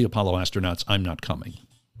the Apollo astronauts, I'm not coming.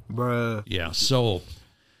 Bruh. Yeah, so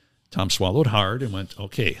Tom swallowed hard and went,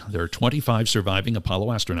 okay, there are 25 surviving Apollo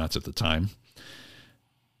astronauts at the time.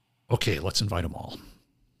 Okay, let's invite them all.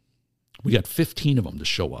 We got 15 of them to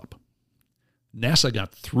show up. NASA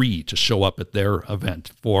got 3 to show up at their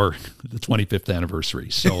event for the 25th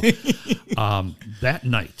anniversary. So that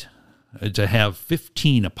night, to have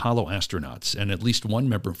 15 Apollo astronauts and at least one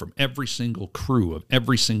member from every single crew of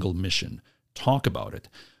every single mission talk about it.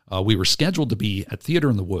 We were scheduled to be at Theater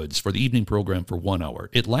in the Woods for the evening program for 1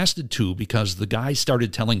 hour. It lasted 2 because the guys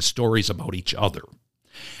started telling stories about each other.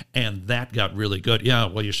 And that got really good. Yeah,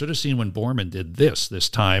 well, you should have seen when Borman did this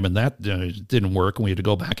time, and that didn't work, and we had to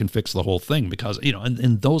go back and fix the whole thing because,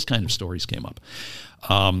 and those kind of stories came up.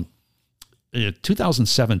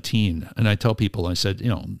 2017, and I tell people, I said,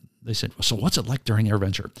 they said, so what's it like during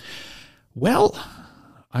AirVenture? Well,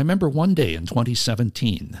 I remember one day in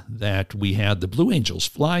 2017 that we had the Blue Angels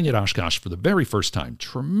flying at Oshkosh for the very first time.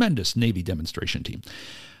 Tremendous Navy demonstration team.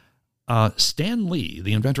 Stan Lee,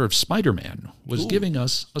 the inventor of Spider-Man, was giving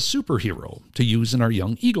us a superhero to use in our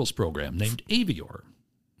Young Eagles program named Avior.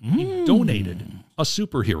 He donated a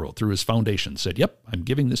superhero through his foundation, said, yep, I'm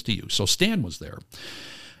giving this to you. So Stan was there,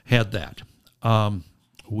 had that.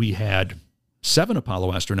 We had 7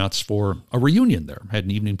 Apollo astronauts for a reunion there, had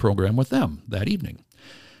an evening program with them that evening.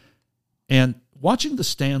 And watching the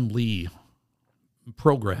Stan Lee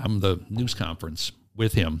program, the news conference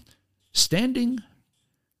with him, standing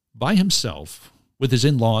by himself with his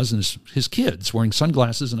in-laws and his kids wearing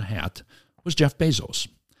sunglasses and a hat was Jeff Bezos,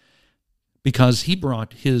 because he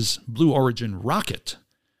brought his Blue Origin rocket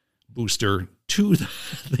booster to the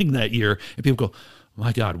thing that year. And people go,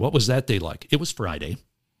 my God, what was that day like? It was Friday.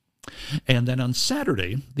 And then on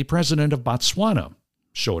Saturday, the president of Botswana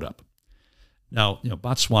showed up. Now,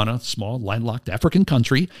 Botswana, small, landlocked African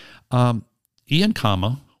country. Ian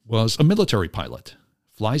Kama was a military pilot,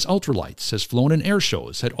 flies ultralights, has flown in air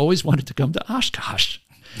shows, had always wanted to come to Oshkosh.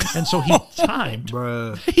 And so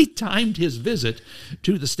he timed his visit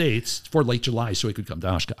to the States for late July so he could come to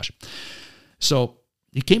Oshkosh. So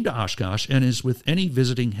he came to Oshkosh, and as with any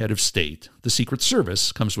visiting head of state, the Secret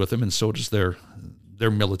Service comes with him, and so does their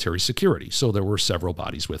military security. So there were several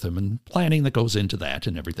bodies with him, and planning that goes into that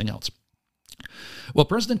and everything else. Well,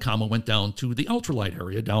 President Kama went down to the ultralight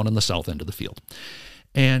area down on the south end of the field,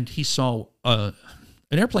 and he saw an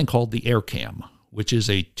airplane called the Air Cam, which is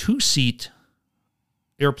a 2-seat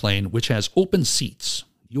airplane which has open seats.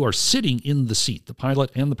 You are sitting in the seat. The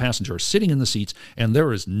pilot and the passenger are sitting in the seats, and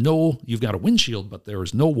you've got a windshield, but there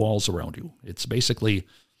is no walls around you. It's basically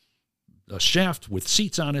a shaft with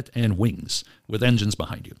seats on it and wings with engines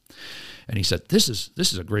behind you. And he said, this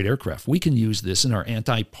is a great aircraft. We can use this in our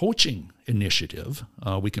anti-poaching initiative.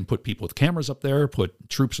 We can put people with cameras up there, put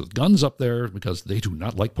troops with guns up there, because they do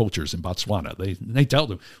not like poachers in Botswana. They tell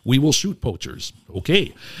them, we will shoot poachers.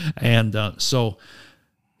 Okay. And so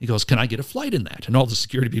he goes, can I get a flight in that? And all the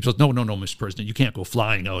security people said, no, Mr. President, you can't go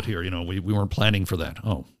flying out here. We weren't planning for that.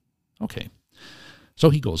 Oh, okay.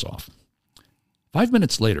 So he goes off. 5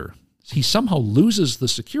 minutes later, he somehow loses the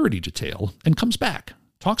security detail and comes back,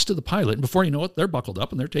 talks to the pilot, and before you know it, they're buckled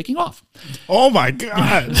up and they're taking off. Oh, my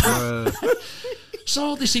God.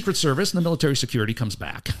 So the Secret Service and the military security comes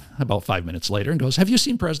back about 5 minutes later and goes, have you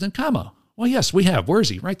seen President Kama? Well, yes, we have. Where is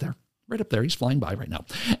he? Right there. Right up there. He's flying by right now.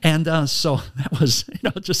 And so that was,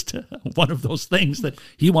 just one of those things that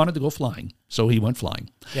he wanted to go flying. So he went flying.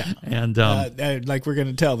 Yeah. And like we're going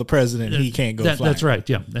to tell the president he can't go flying. That's right.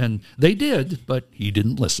 Yeah. And they did, but he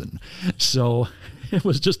didn't listen. So it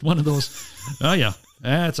was just one of those, oh, yeah,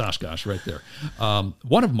 that's Oshkosh right there.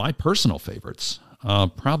 One of my personal favorites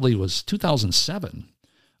probably was 2007.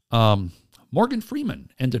 Morgan Freeman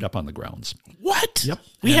ended up on the grounds. What? Yep.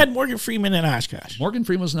 We had Morgan Freeman in Oshkosh. Morgan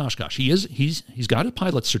Freeman was in Oshkosh. He's got a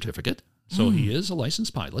pilot certificate, so he is a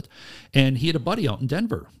licensed pilot. And he had a buddy out in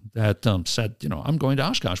Denver that said, I'm going to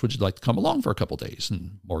Oshkosh. Would you like to come along for a couple days?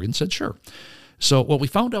 And Morgan said, sure. So, we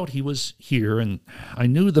found out he was here, and I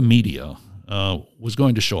knew the media was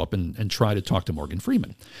going to show up and try to talk to Morgan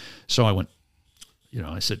Freeman. So I went,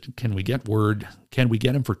 I said, can we get word? Can we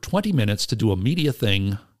get him for 20 minutes to do a media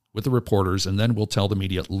thing with the reporters, and then we'll tell the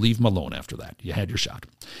media, leave him alone after that. You had your shot.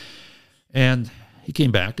 And he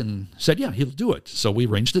came back and said, yeah, he'll do it. So we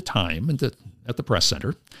arranged a time at the press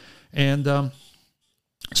center, and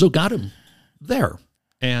so got him there.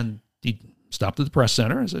 And he stopped at the press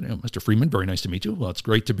center. I said, Mr. Freeman, very nice to meet you. Well, it's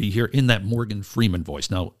great to be here, in that Morgan Freeman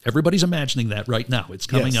voice. Now, everybody's imagining that right now. It's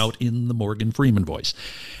coming out in the Morgan Freeman voice.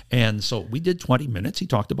 And so we did 20 minutes. He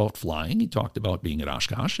talked about flying. He talked about being at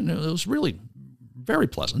Oshkosh, and it was really very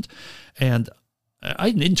pleasant. And I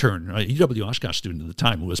had an intern, a UW Oshkosh student at the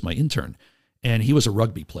time, who was my intern, and he was a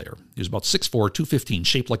rugby player. He was about 6'4", 215,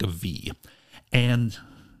 shaped like a V. And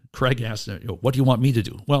Craig asked, what do you want me to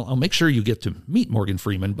do? Well, I'll make sure you get to meet Morgan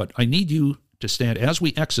Freeman, but I need you to stand, as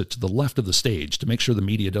we exit to the left of the stage, to make sure the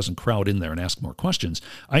media doesn't crowd in there and ask more questions.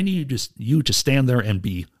 I need you to stand there and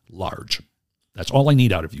be large. That's all I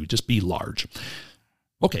need out of you. Just be large.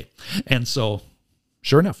 Okay. And so,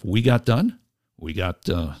 sure enough, we got done. We got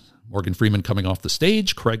Morgan Freeman coming off the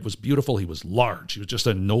stage. Craig was beautiful. He was large. He was just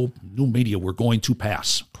no media were going to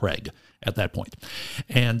pass Craig at that point.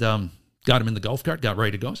 And got him in the golf cart, got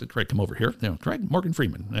ready to go. I said, Craig, come over here. Craig, Morgan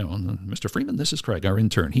Freeman. Mr. Freeman, this is Craig, our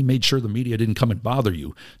intern. He made sure the media didn't come and bother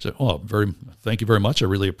you. I said, thank you very much. I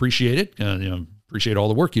really appreciate it. Appreciate all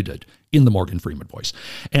the work you did, in the Morgan Freeman voice.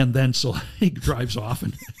 And then so he drives off,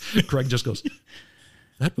 and Craig just goes,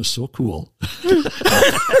 that was so cool.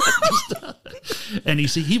 And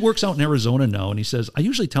he works out in Arizona now, and he says, I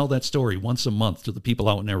usually tell that story once a month to the people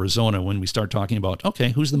out in Arizona when we start talking about,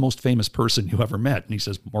 okay, who's the most famous person you ever met? And he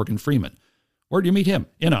says, Morgan Freeman. Where'd you meet him?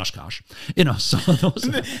 In Oshkosh. So those,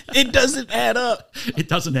 it doesn't add up. It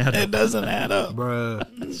doesn't add up. It doesn't add up.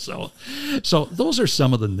 Bruh. So those are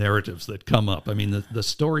some of the narratives that come up. I mean, the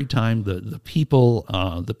story time, the people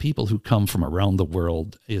who come from around the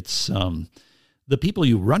world. It's the people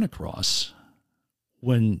you run across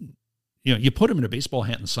when you put them in a baseball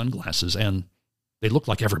hat and sunglasses, and they look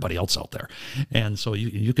like everybody else out there. And so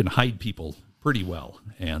you can hide people pretty well.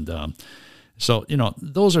 And so,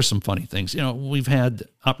 those are some funny things. We've had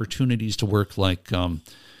opportunities to work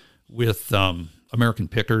with American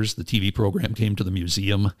Pickers. The TV program came to the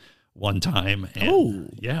museum one time.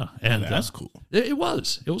 And, yeah. And that's cool. It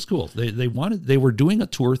was cool. They were doing a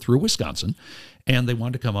tour through Wisconsin, and they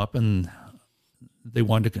wanted to come up, and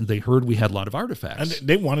they heard we had a lot of artifacts. And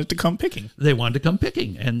they wanted to come picking. They wanted to come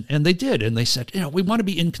picking, and they did. And they said, we want to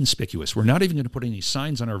be inconspicuous. We're not even going to put any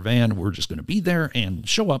signs on our van. We're just going to be there and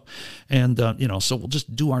show up. And, so we'll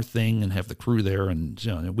just do our thing and have the crew there. And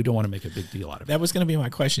we don't want to make a big deal out of it. That was going to be my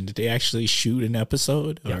question. Did they actually shoot an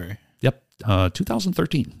episode? Yeah. Or? Yep.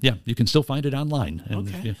 2013. Yeah. You can still find it online. And,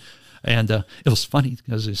 okay. And it was funny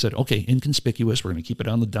because they said, okay, inconspicuous. We're going to keep it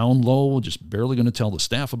on the down low. Just barely going to tell the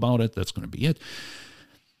staff about it. That's going to be it.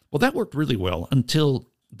 Well, that worked really well until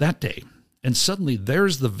that day. And suddenly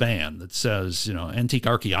there's the van that says, antique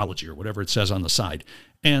archaeology or whatever it says on the side.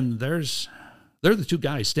 And they're the two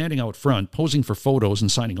guys standing out front, posing for photos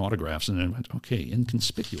and signing autographs. And I went, okay,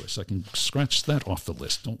 inconspicuous. I can scratch that off the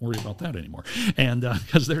list. Don't worry about that anymore. And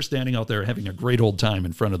because they're standing out there having a great old time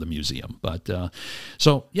in front of the museum. But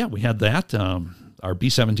so, yeah, we had that. Our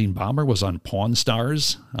B-17 bomber was on Pawn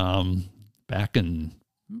Stars back in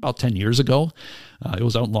about 10 years ago. It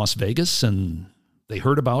was out in Las Vegas, and they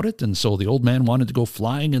heard about it, and so the old man wanted to go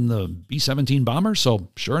flying in the B-17 bomber, so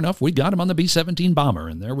sure enough, we got him on the B-17 bomber,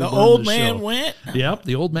 and there we were. The old man went? Yep,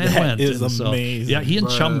 the old man went. That is and amazing. So, yeah, he and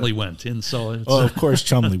Chumley went, and so... of course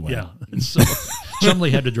Chumley went. Yeah, and so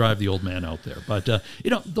Chumley had to drive the old man out there. But,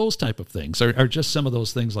 those type of things are just some of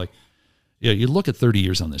those things like, you look at 30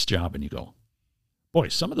 years on this job, and you go, boy,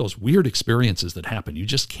 some of those weird experiences that happen, you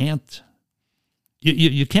just can't...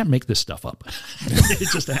 You can't make this stuff up. It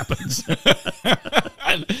just happens.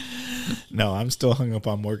 No, I'm still hung up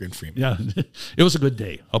on Morgan Freeman. Yeah, it was a good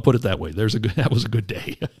day. I'll put it that way. That was a good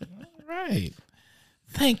day. All right.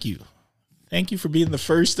 Thank you. Thank you for being the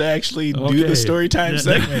first to actually do the story time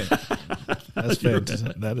segment.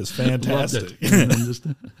 That is fantastic.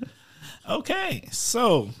 Okay,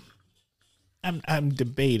 so I'm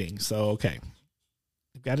debating. So okay,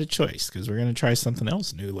 I've got a choice because we're going to try something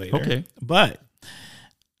else new later. Okay, but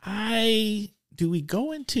do we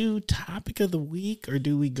go into topic of the week or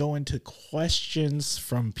do we go into questions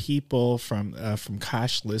from people from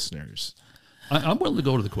Kosh listeners? I'm willing to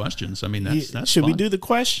go to the questions. I mean, that's should fun. we do the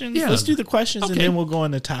questions? Yeah. Let's do the questions and then we'll go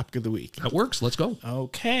into topic of the week. That works. Let's go.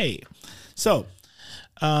 Okay. So,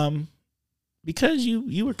 because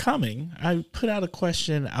you were coming, I put out a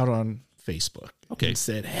question out on Facebook. Okay. And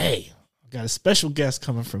said, hey, I've got a special guest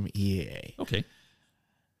coming from EAA. Okay.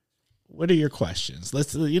 What are your questions?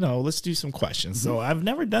 Let's do some questions. Mm-hmm. So I've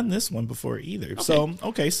never done this one before either.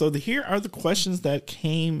 Okay. So here are the questions that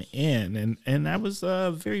came in, and I was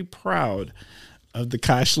very proud of the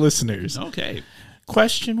Kosh listeners. Okay.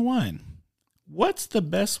 Question 1: what's the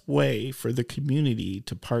best way for the community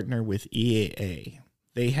to partner with EAA?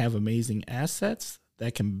 They have amazing assets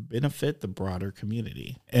that can benefit the broader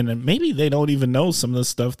community. And maybe they don't even know some of the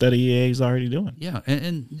stuff that EAA is already doing. Yeah,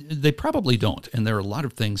 and they probably don't. And there are a lot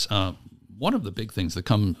of things. One of the big things that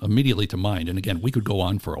come immediately to mind, and again, we could go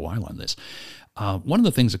on for a while on this. One of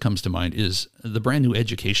the things that comes to mind is the brand new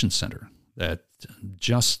education center that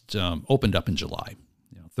just opened up in July.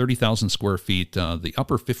 30,000 square feet. The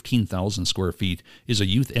upper 15,000 square feet is a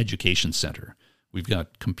youth education center. We've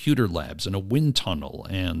got computer labs and a wind tunnel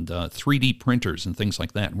and 3D printers and things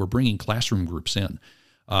like that. And we're bringing classroom groups in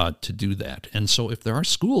to do that. And so if there are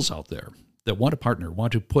schools out there that want to partner,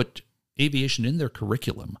 want to put aviation in their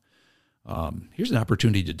curriculum, here's an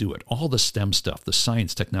opportunity to do it. All the STEM stuff, the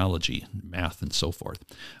science, technology, math, and so forth.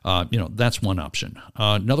 That's one option.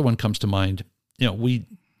 Another one comes to mind.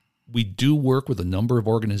 We do work with a number of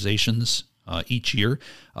organizations each year.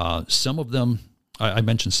 Some of them, I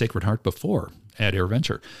mentioned Sacred Heart before at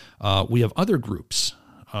AirVenture. We have other groups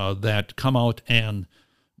that come out and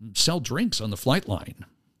sell drinks on the flight line.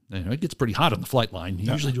 It gets pretty hot on the flight line.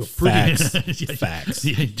 You usually do a pretty facts.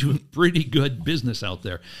 You do a pretty good business out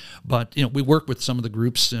there. But we work with some of the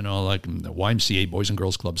groups, like the YMCA, Boys and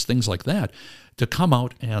Girls Clubs, things like that, to come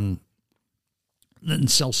out and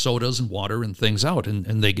sell sodas and water and things out,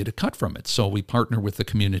 and they get a cut from it. So we partner with the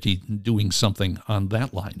community doing something on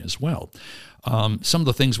that line as well. Some of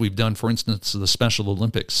the things we've done, for instance, the Special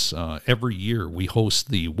Olympics, every year we host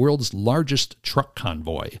the world's largest truck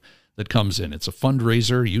convoy that comes in. It's a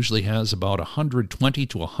fundraiser, usually has about 120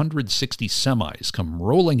 to 160 semis come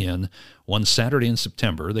rolling in one Saturday in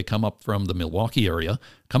September. They come up from the Milwaukee area,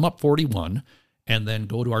 come up 41, and then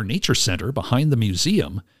go to our nature center behind the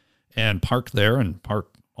museum and park there, and park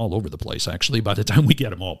all over the place, actually, by the time we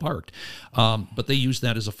get them all parked. But they use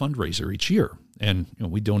that as a fundraiser each year, and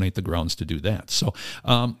we donate the grounds to do that. So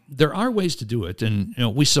there are ways to do it, and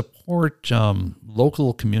we support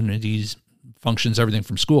local communities, functions, everything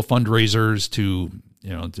from school fundraisers to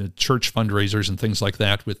to church fundraisers and things like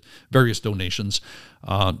that with various donations.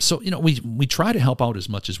 So we try to help out as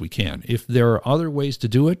much as we can. If there are other ways to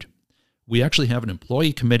do it, we actually have an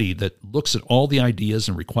employee committee that looks at all the ideas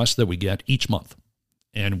and requests that we get each month.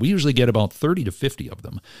 And we usually get about 30 to 50 of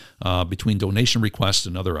them between donation requests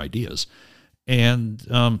and other ideas. And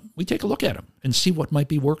we take a look at them and see what might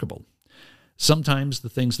be workable. Sometimes the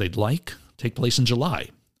things they'd like take place in July.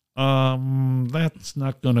 That's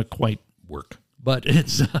not going to quite work. But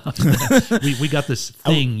it's we got this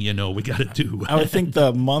thing, we got to do. I would think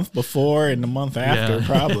the month before and the month after,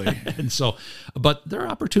 probably. And so, but there are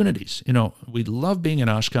opportunities. We love being in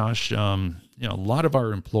Oshkosh. A lot of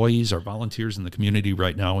our employees are volunteers in the community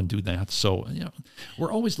right now and do that. So,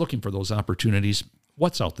 we're always looking for those opportunities.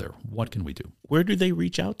 What's out there? What can we do? Where do they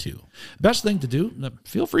reach out to? Best thing to do,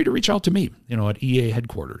 feel free to reach out to me, at EA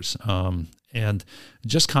headquarters, and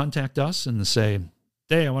just contact us and say,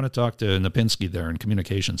 hey, I want to talk to Knapinski there in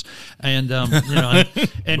communications, and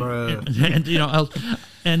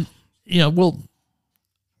we'll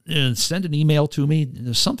send an email to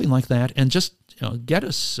me, something like that, and just get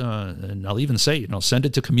us. And I'll even say, send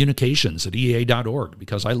it to communications@ea.org,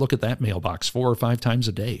 because I look at that mailbox 4 or 5 times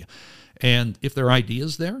a day, and if there are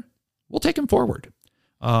ideas there, we'll take them forward.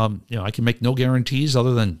 I can make no guarantees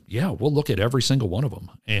other than, we'll look at every single one of them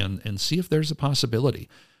and see if there's a possibility.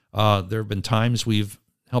 There have been times we've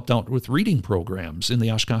helped out with reading programs in the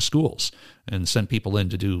Oshkosh schools and sent people in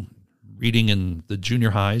to do reading in the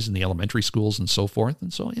junior highs and the elementary schools and so forth.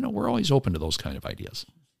 And so, we're always open to those kind of ideas.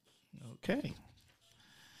 Okay.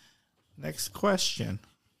 Next question.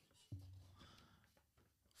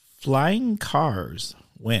 Flying cars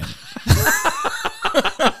when?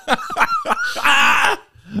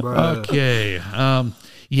 Okay.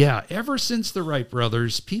 Ever since the Wright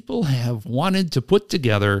brothers, people have wanted to put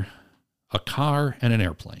together a car and an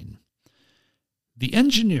airplane. The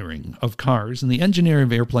engineering of cars and the engineering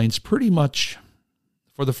of airplanes pretty much,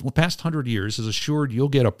 for the past 100 years, has assured you'll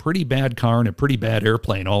get a pretty bad car and a pretty bad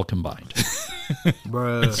airplane all combined.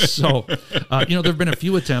 So, there have been a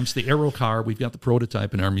few attempts. The Aero car, we've got the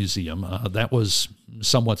prototype in our museum. That was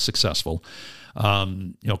somewhat successful.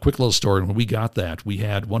 Quick little story. When we got that, we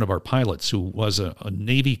had one of our pilots who was a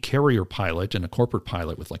Navy carrier pilot and a corporate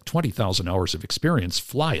pilot with like 20,000 hours of experience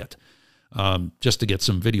fly it just to get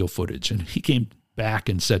some video footage. And he came back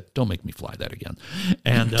and said, don't make me fly that again.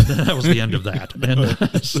 And that was the end of that.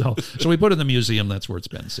 And so we put it in the museum. That's where it's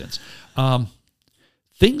been since.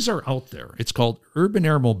 Things are out there. It's called urban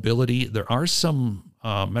air mobility. There are some,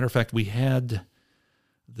 matter of fact, we had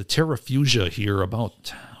the Terrafugia here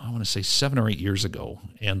about, I want to say 7 or 8 years ago,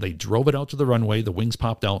 and they drove it out to the runway, the wings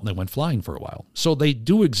popped out, and they went flying for a while. So they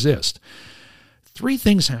do exist. 3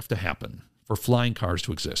 things have to happen for flying cars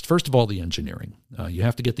to exist. First of all, the engineering. You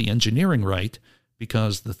have to get the engineering right,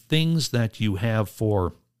 because the things that you have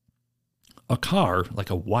for a car, like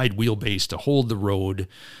a wide wheelbase to hold the road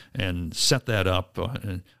and set that up,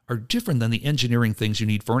 are different than the engineering things you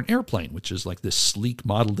need for an airplane, which is like this sleek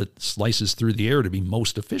model that slices through the air to be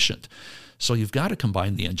most efficient. So you've got to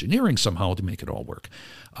combine the engineering somehow to make it all work.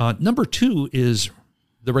 Number 2 is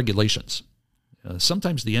the regulations.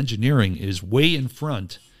 Sometimes the engineering is way in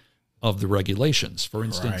front of the regulations. For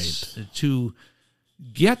instance, to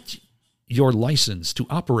get your license to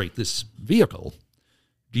operate this vehicle,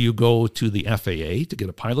 do you go to the FAA to get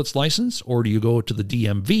a pilot's license, or do you go to the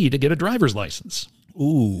DMV to get a driver's license?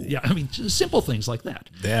 Ooh. Yeah, I mean, just simple things like that.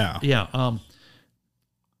 Yeah. Yeah.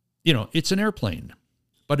 It's an airplane,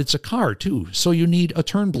 but it's a car too, so you need a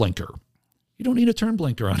turn blinker. You don't need a turn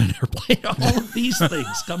blinker on an airplane. All of these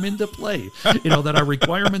things come into play, that are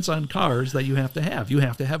requirements on cars that you have to have. You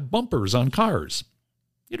have to have bumpers on cars.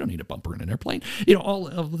 You don't need a bumper in an airplane. All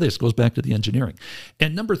of this goes back to the engineering.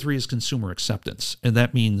 And number 3 is consumer acceptance. And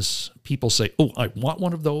that means people say, oh, I want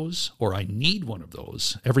one of those, or I need one of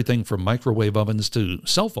those. Everything from microwave ovens to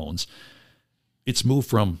cell phones. It's moved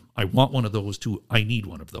from I want one of those to I need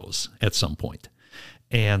one of those at some point.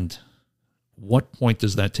 And what point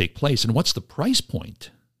does that take place? And what's the price point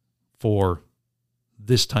for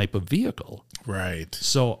this type of vehicle? Right.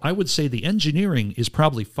 So I would say the engineering is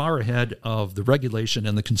probably far ahead of the regulation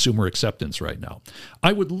and the consumer acceptance right now.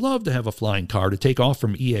 I would love to have a flying car to take off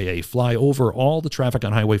from EAA, fly over all the traffic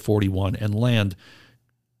on Highway 41 and land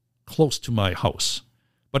close to my house.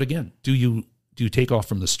 But again, do you take off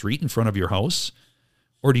from the street in front of your house,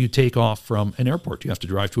 or do you take off from an airport? Do you have to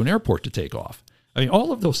drive to an airport to take off? I mean,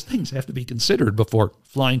 all of those things have to be considered before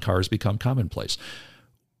flying cars become commonplace.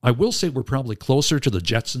 I will say we're probably closer to the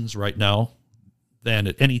Jetsons right now than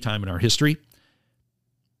at any time in our history.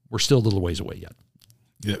 We're still a little ways away yet.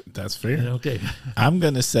 Yeah, that's fair. Okay. I'm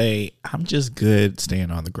going to say I'm just good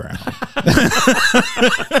staying on the ground.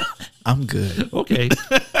 I'm good. Okay.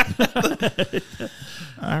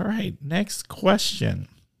 All right. Next question.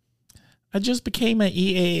 I just became an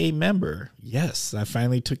EAA member. Yes, I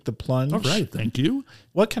finally took the plunge. All right, thank you.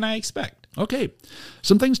 What can I expect? Okay,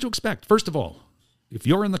 some things to expect. First of all, if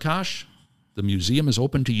you're in the Kosh, the museum is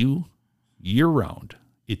open to you year-round.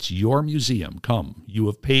 It's your museum. Come. You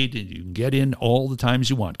have paid, and you can get in all the times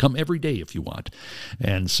you want. Come every day if you want.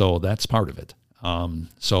 And so that's part of it.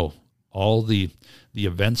 So all the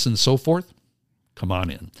events and so forth, come on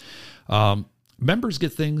in. Members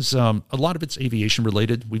get things, a lot of it's aviation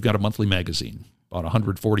related. We've got a monthly magazine, about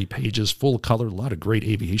 140 pages, full color, a lot of great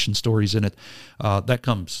aviation stories in it.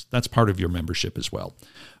 That's part of your membership as well.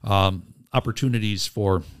 Opportunities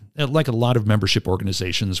for, like a lot of membership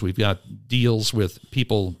organizations, we've got deals with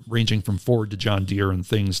people ranging from Ford to John Deere and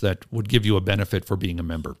things that would give you a benefit for being a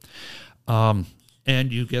member. And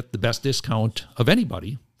you get the best discount of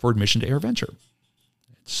anybody for admission to AirVenture.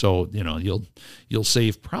 So, you'll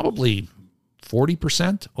save probably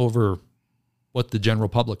 40% over what the general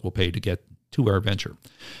public will pay to get to AirVenture.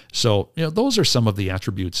 So, those are some of the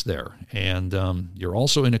attributes there. And you're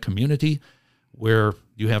also in a community where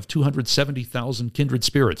you have 270,000 kindred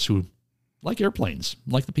spirits who like airplanes,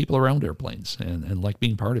 like the people around airplanes, and like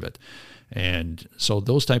being part of it. And so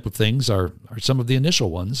those type of things are some of the initial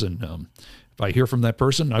ones. And if I hear from that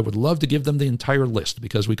person, I would love to give them the entire list,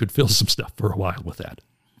 because we could fill some stuff for a while with that.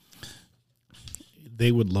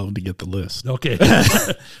 They would love to get the list. Okay.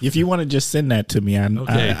 If you want to just send that to me,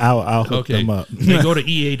 I'll hook them up. They go to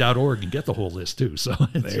EA.org and get the whole list too. So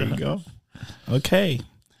there you go. Okay.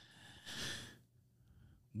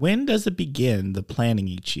 When does it begin, the planning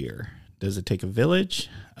each year? Does it take a village?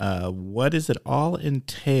 What does it all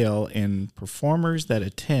entail in performers that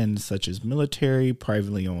attend, such as military,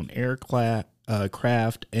 privately owned aircraft,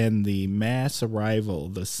 and the mass arrival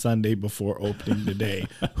the Sunday before opening day?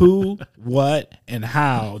 Who, what, and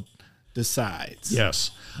how decides?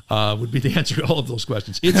 Yes, would be the answer to all of those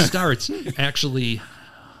questions. It starts actually,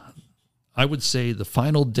 I would say, the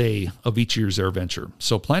final day of each year's AirVenture.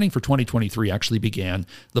 So planning for 2023 actually began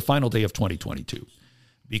the final day of 2022,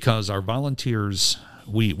 because our volunteers,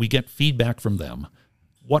 we get feedback from them.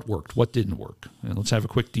 What worked, what didn't work. And let's have a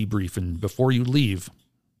quick debrief. And before you leave,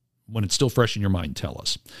 when it's still fresh in your mind, tell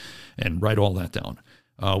us and write all that down.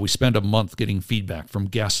 We spend a month getting feedback from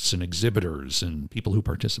guests and exhibitors and people who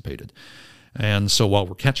participated. And so while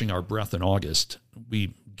we're catching our breath in August,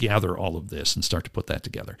 we gather all of this and start to put that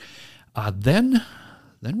together. Then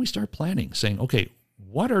we start planning, saying, okay,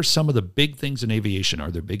 what are some of the big things in aviation?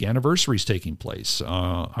 Are there big anniversaries taking place?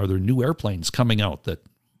 Are there new airplanes coming out that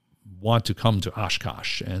want to come to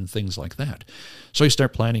Oshkosh and things like that? So you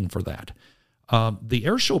start planning for that. The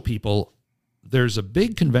airshow people, there's a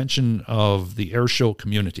big convention of the airshow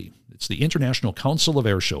community. It's the International Council of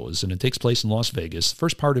Airshows, and it takes place in Las Vegas,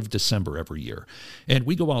 first part of December every year. And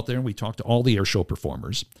we go out there and we talk to all the airshow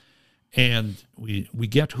performers, and we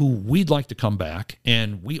get who we'd like to come back.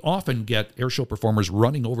 And we often get airshow performers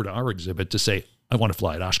running over to our exhibit to say, I want to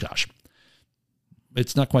fly at Oshkosh.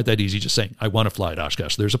 It's not quite that easy just saying, I want to fly at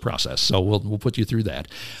Oshkosh. There's a process, so we'll put you through that.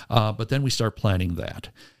 But then we start planning that.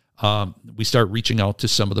 We start reaching out to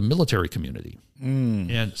some of the military community.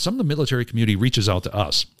 And some of the military community reaches out to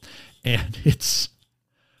us. And it's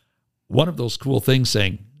one of those cool things,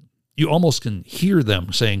 saying, you almost can hear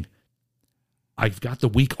them saying, I've got the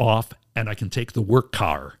week off and I can take the work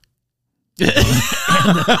car. Which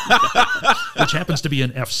happens to be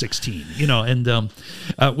an F-16,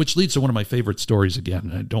 and which leads to one of my favorite stories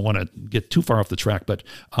again. I don't want to get too far off the track, but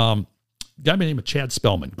a guy by the name of Chad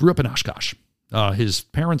Spellman grew up in Oshkosh. His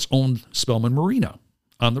parents owned Spellman Marina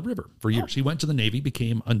on the river for years. He went to the Navy,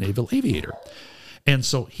 became a naval aviator. And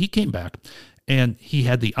so he came back, and he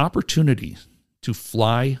had the opportunity to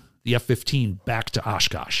fly the F-15 back to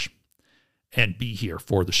Oshkosh and be here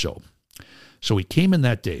for the show. So he came in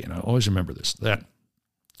that day, and I always remember this, that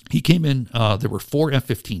he came in, there were 4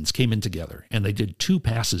 F-15s came in together, and they did 2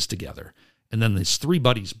 passes together. And then his 3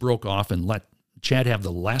 buddies broke off and let Chad have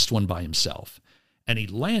the last one by himself. And he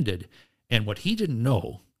landed, and what he didn't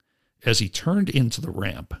know as he turned into the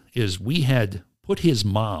ramp is we had put his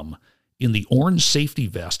mom in the orange safety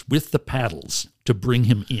vest with the paddles to bring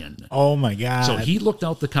him in. Oh, my God. So he looked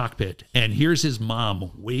out the cockpit, and here's his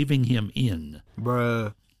mom waving him in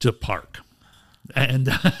to park. And,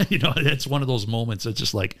 it's one of those moments that's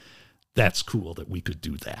just like, that's cool that we could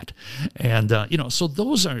do that. And, so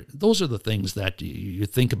those are the things that you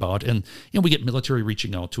think about. And, we get military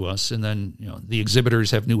reaching out to us, and then, the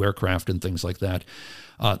exhibitors have new aircraft and things like that.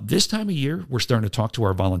 This time of year, we're starting to talk to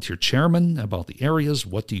our volunteer chairman about the areas.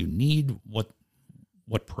 What do you need?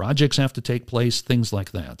 what projects have to take place, things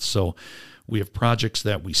like that. So we have projects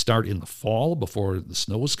that we start in the fall before the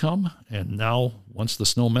snows come. And now once the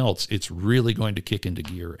snow melts, it's really going to kick into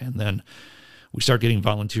gear. And then we start getting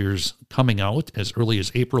volunteers coming out as early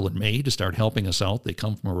as April and May to start helping us out. They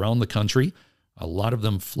come from around the country. A lot of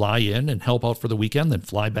them fly in and help out for the weekend, then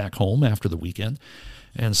fly back home after the weekend.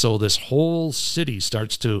 And so this whole city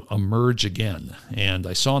starts to emerge again. And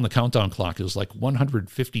I saw on the countdown clock, it was like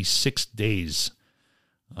 156 days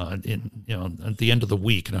at the end of the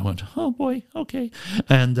week. And I went, oh boy, okay.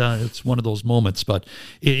 And it's one of those moments, but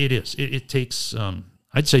it takes,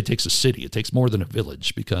 I'd say it takes a city. It takes more than a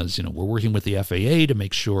village because, we're working with the FAA to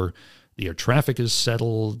make sure the air traffic is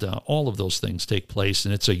settled. All of those things take place,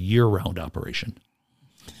 and it's a year-round operation.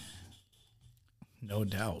 No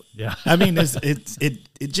doubt. Yeah. I mean, it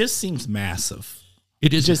just seems massive.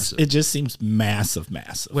 It is. It just seems massive.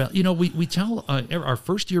 Well, we tell our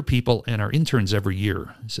first-year people and our interns every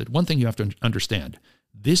year, I said, one thing you have to understand,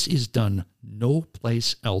 this is done no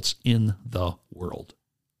place else in the world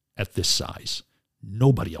at this size.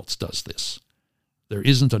 Nobody else does this. There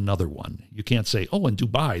isn't another one. You can't say, oh, in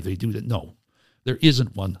Dubai they do that. No, there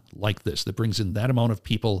isn't one like this that brings in that amount of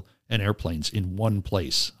people and airplanes in one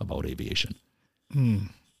place about aviation.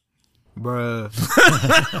 Bruh.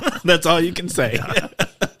 That's all you can say.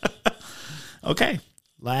 Okay,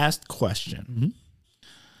 last question. Mm-hmm.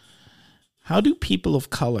 How do people of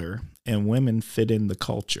color and women fit in the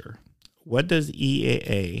culture? What does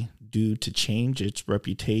EAA do to change its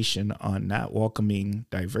reputation on not welcoming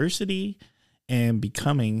diversity and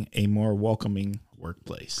becoming a more welcoming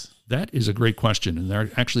workplace? That is a great question, and there are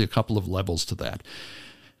actually a couple of levels to that.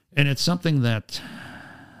 And it's something that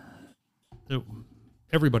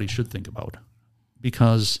everybody should think about,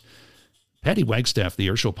 because Patty Wagstaff, the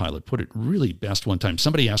airshow pilot, put it really best one time.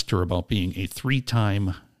 Somebody asked her about being a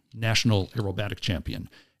 3-time national aerobatic champion.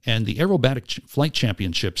 And the aerobatic flight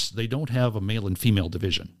championships, they don't have a male and female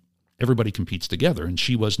division. Everybody competes together, and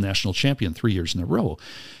she was national champion 3 years in a row.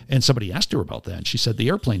 And somebody asked her about that, and she said the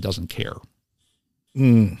airplane doesn't care.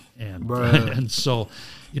 And so,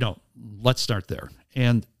 let's start there.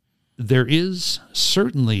 And there is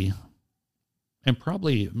certainly, and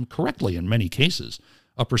probably correctly in many cases,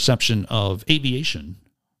 a perception of aviation,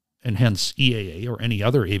 and hence EAA or any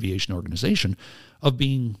other aviation organization, of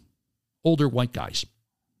being older white guys.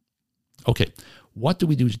 Okay, what do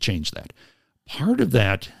we do to change that? Part of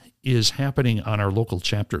that is happening on our local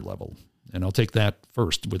chapter level, and I'll take that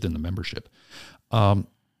first within the membership.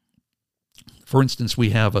 For instance,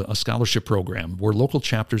 we have a scholarship program where local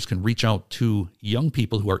chapters can reach out to young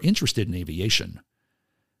people who are interested in aviation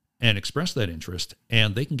and express that interest,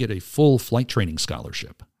 and they can get a full flight training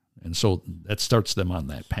scholarship. And so that starts them on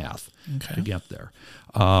that path to get there.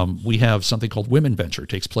 We have something called Women Venture. It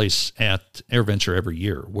takes place at AirVenture every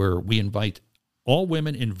year, where we invite all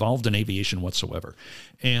women involved in aviation whatsoever.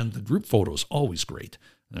 And the group photo is always great.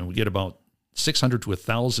 And we get about 600 to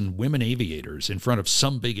 1,000 women aviators in front of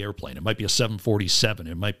some big airplane. It might be a 747.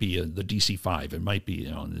 It might be the DC-5. It might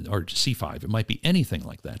be, or C-5. It might be anything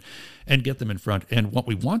like that. And get them in front. And what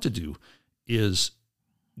we want to do is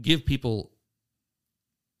give people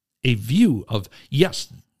a view of,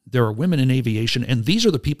 yes, there are women in aviation, and these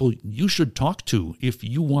are the people you should talk to if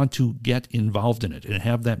you want to get involved in it and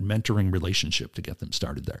have that mentoring relationship to get them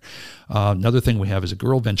started there. Another thing we have is a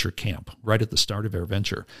girl venture camp right at the start of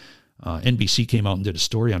AirVenture. NBC came out and did a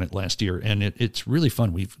story on it last year, and it's really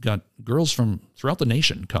fun. We've got girls from throughout the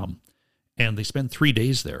nation come, and they spend 3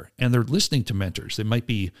 days there, and they're listening to mentors. They might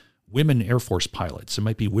be women Air Force pilots. It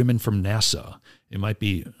might be women from NASA. It might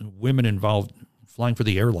be women involved flying for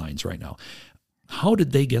the airlines right now. How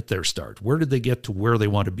did they get their start? Where did they get to where they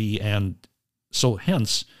want to be? And so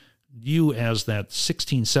hence, you as that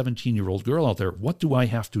 16, 17-year-old girl out there, what do I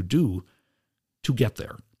have to do to get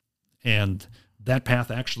there? And that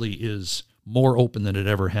path actually is more open than it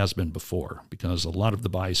ever has been before, because a lot of the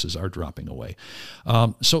biases are dropping away.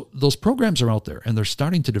 So those programs are out there, and they're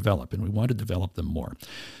starting to develop, and we want to develop them more.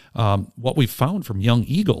 What we've found from Young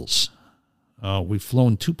Eagles, we've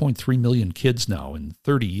flown 2.3 million kids now in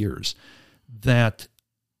 30 years, that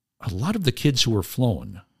a lot of the kids who are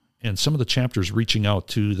flown, and some of the chapters reaching out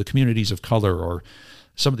to the communities of color or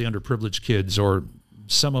some of the underprivileged kids or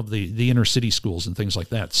some of the inner city schools and things like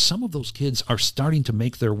that, some of those kids are starting to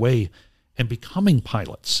make their way and becoming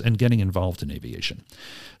pilots and getting involved in aviation.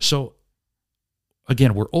 So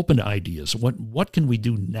again, we're open to ideas. What can we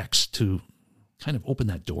do next to kind of open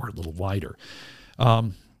that door a little wider?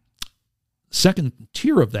 Second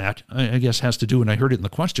tier of that, I guess, has to do, and I heard it in the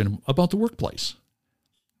question, about the workplace.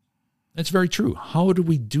 It's very true. How do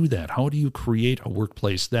we do that? How do you create a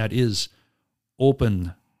workplace that is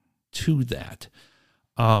open to that.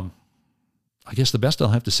 I guess the best I'll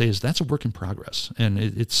have to say is that's a work in progress. And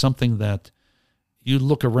it's something that you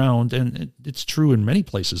look around, and it's true in many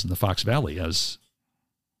places in the Fox Valley. As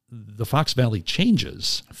the Fox Valley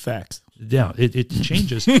changes. Facts. Yeah, it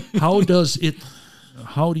changes.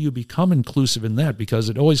 How do you become inclusive in that? Because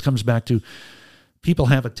it always comes back to people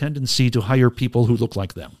have a tendency to hire people who look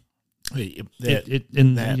like them. Okay.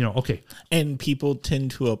 And people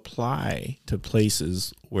tend to apply to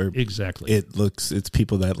places where exactly it's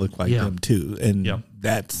people that look like them too. And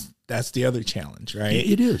that's the other challenge, right?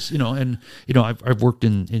 It is, and I've worked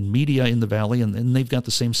in media in the Valley, and they've got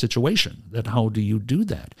the same situation. That how do you do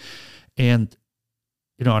that? And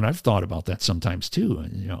and I've thought about that sometimes too.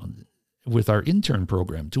 With our intern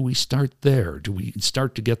program, do we start there? Do we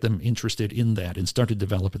start to get them interested in that and start to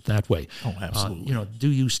develop it that way? Oh, absolutely. Do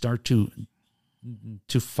you start to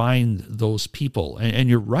find those people? And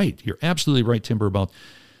you're right. You're absolutely right, Timber, about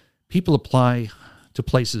people apply to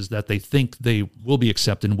places that they think they will be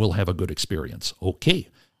accepted and will have a good experience. Okay,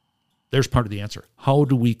 there's part of the answer. How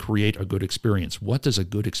do we create a good experience? What does a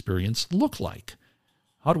good experience look like?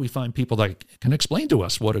 How do we find people that can explain to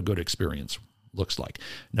us what a good experience looks like?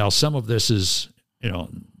 Now, some of this is,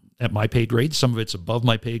 at my pay grade. Some of it's above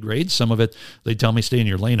my pay grade. Some of it, they tell me stay in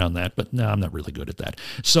your lane on that, but no, I'm not really good at that.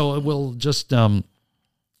 So we'll just,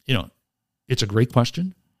 it's a great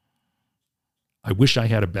question. I wish I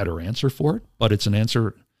had a better answer for it, but it's an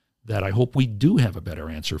answer that I hope we do have a better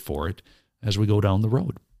answer for it as we go down the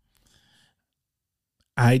road.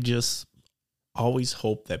 I just always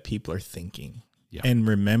hope that people are thinking and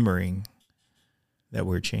remembering that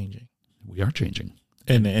we're changing. We are changing.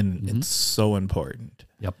 And it's so important.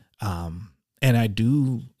 Yep. And I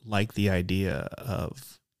do like the idea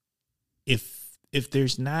of if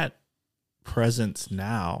there's not presence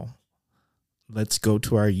now, let's go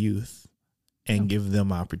to our youth and give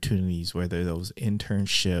them opportunities, whether those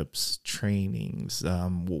internships, trainings,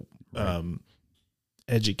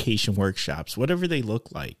 education workshops, whatever they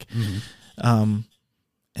look like,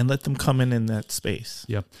 and let them come in that space.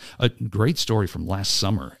 Yep. A great story from last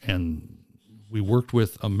summer, and we worked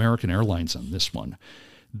with American Airlines on this one.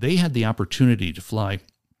 They had the opportunity to fly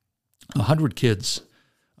 100 kids,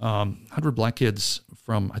 100 black kids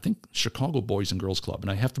from, I think, Chicago Boys and Girls Club. And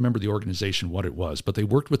I have to remember the organization, what it was, but they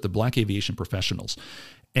worked with the black aviation professionals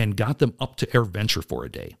and got them up to AirVenture for a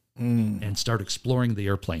day and start exploring the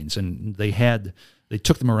airplanes. And they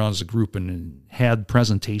took them around as a group and had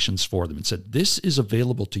presentations for them and said, this is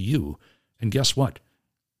available to you. And guess what?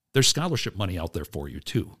 There's scholarship money out there for you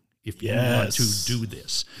too, if you want to do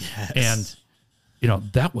this. Yes. And,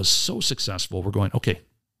 that was so successful. We're going, okay,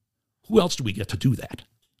 who else do we get to do that?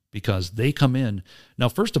 Because they come in. Now,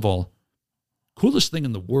 first of all, coolest thing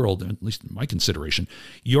in the world, at least in my consideration,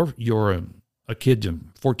 you're a kid, a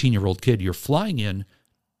 14-year-old kid, you're flying in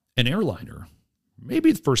an airliner,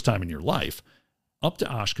 maybe the first time in your life, up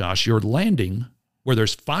to Oshkosh. You're landing where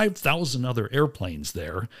there's 5,000 other airplanes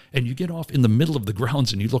there, and you get off in the middle of the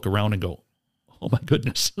grounds and you look around and go, oh my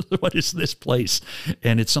goodness, what is this place?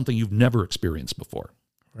 And it's something you've never experienced before.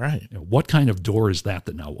 Right. What kind of door is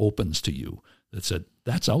that now opens to you that said,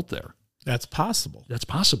 that's out there? That's possible. That's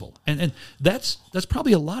possible. And that's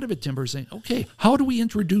probably a lot of it, Timber, saying, okay, how do we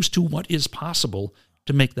introduce to what is possible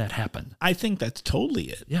to make that happen? I think that's totally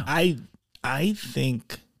it. Yeah. I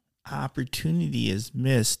think opportunity is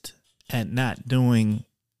missed at not doing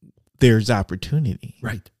there's opportunity.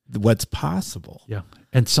 Right. What's possible. Yeah.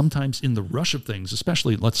 And sometimes in the rush of things,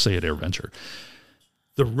 especially, let's say at AirVenture,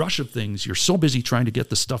 the rush of things, you're so busy trying to get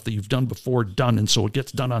the stuff that you've done before done, and so it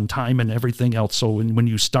gets done on time and everything else. So when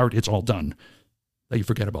you start, it's all done, that you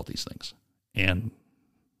forget about these things. And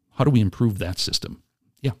how do we improve that system?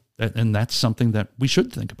 Yeah, and that's something that we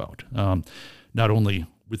should think about, not only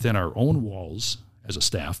within our own walls as a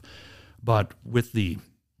staff, but with the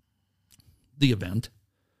event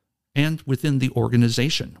and within the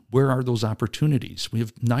organization. Where are those opportunities? We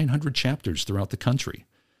have 900 chapters throughout the country.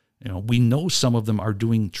 We know some of them are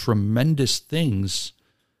doing tremendous things,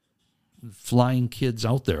 flying kids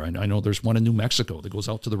out there. I know there's one in New Mexico that goes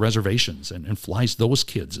out to the reservations and flies those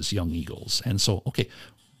kids as young eagles. And so, okay,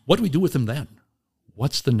 what do we do with them then?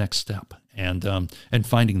 What's the next step? And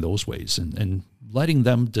finding those ways and letting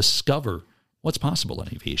them discover what's possible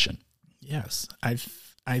in aviation. Yes,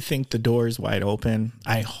 I think the door is wide open.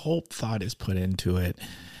 I hope thought is put into it.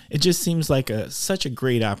 It just seems like such a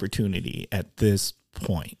great opportunity at this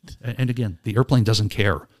point. And again, the airplane doesn't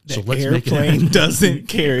care. So let's make it airplane doesn't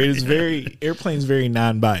care. It is airplane's very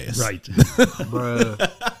non-biased. Right.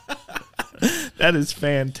 That is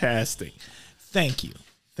fantastic. Thank you.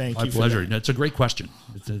 Thank My you. pleasure. That's a great question.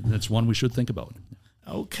 That's one we should think about.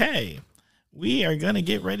 Okay. We are going to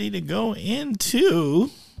get ready to go into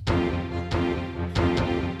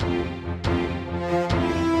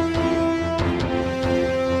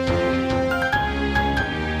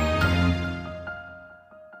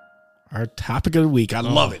our topic of the week. I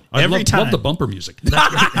love it. I Every time. love the bumper music.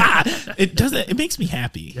 It makes me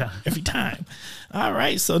happy every time. All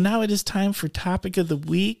right. So now it is time for topic of the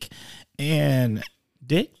week. And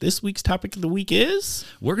Dick, this week's topic of the week is?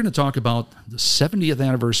 We're going to talk about the 70th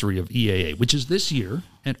anniversary of EAA, which is this year,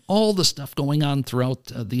 and all the stuff going on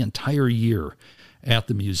throughout the entire year at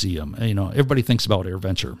the museum. You know, everybody thinks about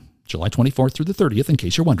AirVenture, July 24th through the 30th, in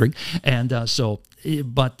case you're wondering. And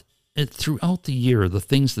throughout the year, the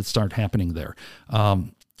things that start happening there.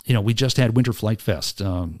 We just had Winter Flight Fest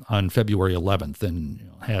on February 11th and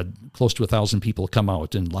had close to 1,000 people come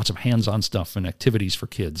out and lots of hands-on stuff and activities for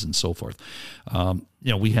kids and so forth.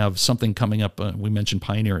 We have something coming up. We mentioned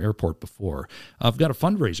Pioneer Airport before. I've got a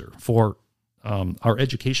fundraiser for our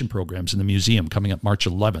education programs in the museum coming up March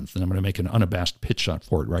 11th, and I'm going to make an unabashed pitch shot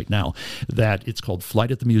for it right now. That it's called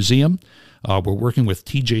Flight at the Museum. We're working with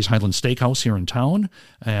TJ's Highland Steakhouse here in town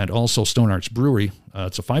and also Stone Arch Brewery.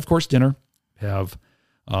 It's a 5-course dinner. Have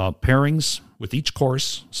pairings with each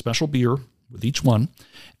course, special beer with each one,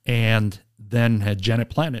 and then had Janet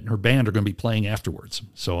Planet and her band are going to be playing afterwards.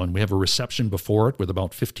 And we have a reception before it with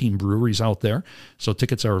about 15 breweries out there. So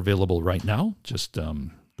tickets are available right now. Just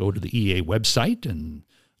go to the EAA website and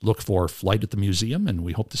look for Flight at the Museum, and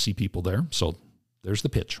we hope to see people there. So there's the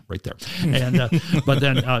pitch right there. And but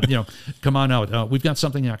then come on out. We've got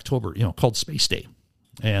something in October, called Space Day.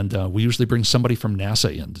 And we usually bring somebody from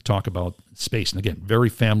NASA in to talk about space. And again, very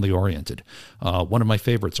family-oriented. One of my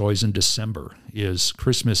favorites, always in December, is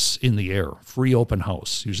Christmas in the Air, free open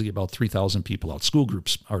house. Usually about 3,000 people out. School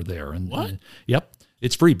groups are there. And what? Yep,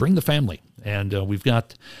 it's free. Bring the family. And we've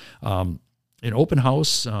got an open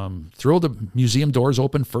house. Throw the museum doors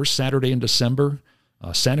open first Saturday in December.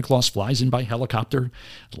 Santa Claus flies in by helicopter,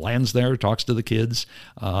 lands there, talks to the kids.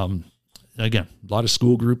 Again, a lot of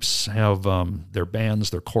school groups have their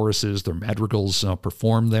bands, their choruses, their madrigals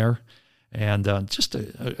perform there. And just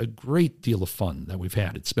a great deal of fun that we've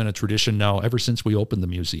had. It's been a tradition now ever since we opened the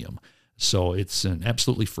museum. So it's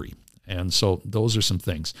absolutely free. And so those are some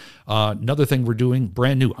things. Another thing we're doing,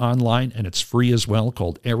 brand new online, and it's free as well,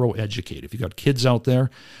 called Aero Educate. If you've got kids out there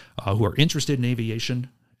who are interested in aviation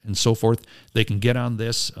and so forth, they can get on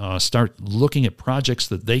this, start looking at projects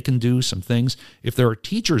that they can do, some things. If there are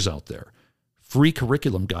teachers out there, free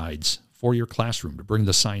curriculum guides for your classroom to bring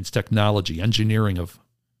the science, technology, engineering of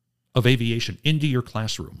aviation into your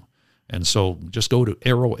classroom. And so just go to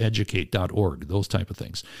aeroeducate.org, those type of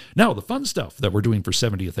things. Now, the fun stuff that we're doing for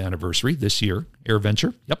 70th anniversary this year,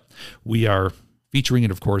 AirVenture. Yep. We are featuring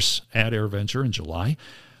it, of course, at AirVenture in July.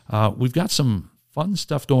 We've got some fun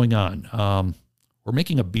stuff going on. We're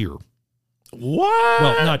making a beer. What?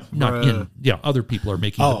 Well, not in. Yeah, other people are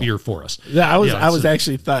making the beer for us. Yeah, I was like,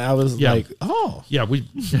 oh. Yeah, we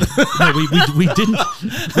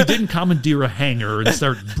didn't commandeer a hangar and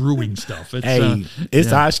start brewing stuff.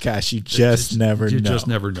 It's Oshkosh. You just never know. You just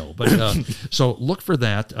never know. But so look for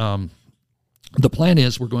that. The plan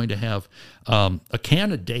is we're going to have a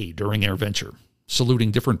can a day during AirVenture,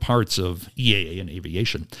 saluting different parts of EAA and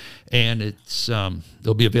aviation. And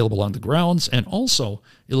it'll be available on the grounds, and also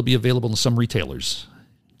it'll be available in some retailers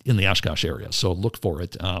in the Oshkosh area. So look for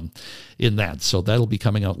it in that. So that'll be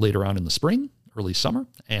coming out later on in the spring, early summer.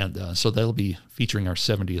 And so that'll be featuring our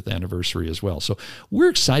 70th anniversary as well. So we're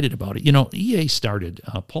excited about it. EA started,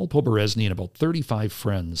 Paul Poberezny and about 35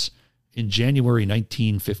 friends in January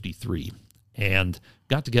 1953 and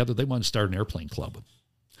got together. They wanted to start an airplane club.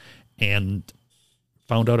 And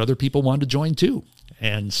found out other people wanted to join too.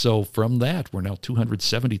 And so from that, we're now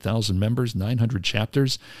 270,000 members, 900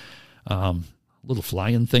 chapters, little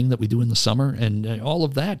fly-in thing that we do in the summer, and all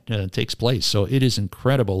of that takes place. So it is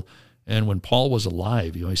incredible. And when Paul was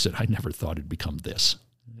alive, he said, I never thought it'd become this,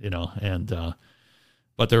 but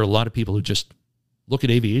there are a lot of people who just look at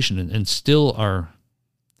aviation and still are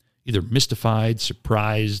either mystified,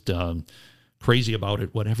 surprised, crazy about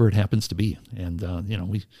it, whatever it happens to be. And,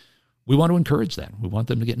 we want to encourage that. We want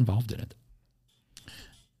them to get involved in it.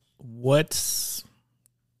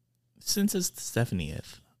 Since it's the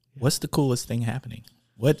 70th, what's the coolest thing happening?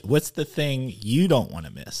 What's the thing you don't want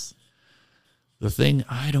to miss? The thing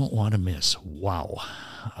I don't want to miss. Wow.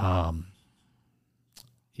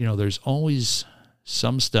 There's always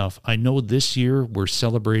some stuff. I know this year we're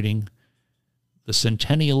celebrating the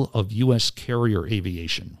centennial of U.S. carrier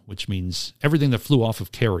aviation, which means everything that flew off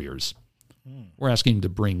of carriers. We're asking to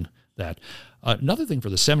bring that. Another thing for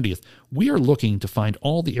the 70th, we are looking to find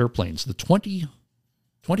all the airplanes, the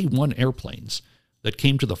 21 airplanes that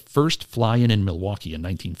came to the first fly-in Milwaukee in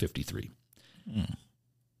 1953. As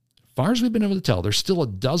far as we've been able to tell, there's still a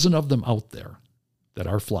dozen of them out there that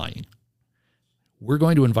are flying. We're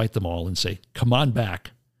going to invite them all and say, come on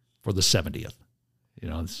back for the 70th.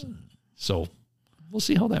 So we'll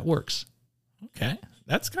see how that works. Okay.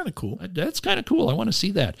 That's kind of cool. That's kind of cool. I want to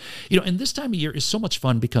see that. And this time of year is so much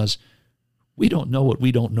fun because we don't know what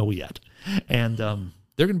we don't know yet. And there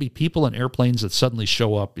are going to be people in airplanes that suddenly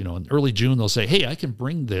show up, in early June. They'll say, hey, I can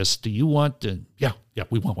bring this. Do you want to? Yeah,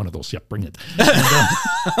 we want one of those. Yeah, bring it.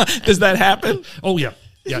 And, does that happen? Oh, yeah.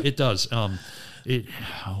 Yeah, it does. It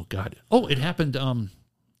happened.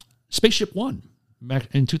 Spaceship One back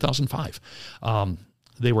in 2005.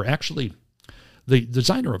 They were actually, the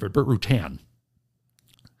designer of it, Burt Rutan,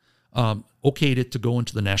 okayed it to go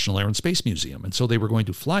into the National Air and Space Museum. And so they were going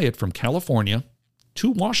to fly it from California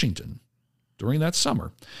to Washington during that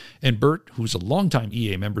summer. And Burt, who's a longtime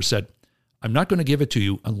EAA member, said, I'm not going to give it to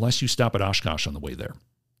you unless you stop at Oshkosh on the way there.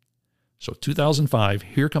 So 2005,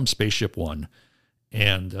 here comes Spaceship One,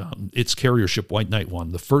 and its carrier ship White Knight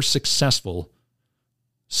 1, the first successful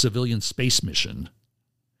civilian space mission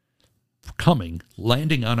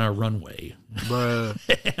landing on our runway.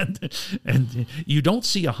 and you don't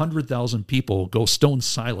see 100,000 people go stone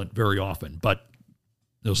silent very often, but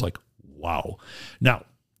it was like, wow. Now,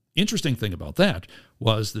 interesting thing about that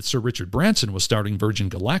was that Sir Richard Branson was starting Virgin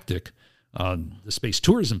Galactic, the space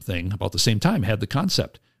tourism thing, about the same time, had the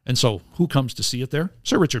concept. And so who comes to see it there?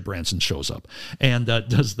 Sir Richard Branson shows up and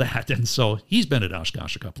does that. And so he's been at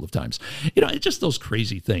Oshkosh a couple of times. It's just those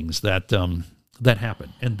crazy things that that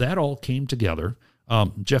happen. And that all came together.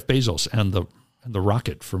 Jeff Bezos and the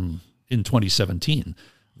rocket in 2017,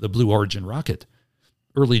 the Blue Origin rocket.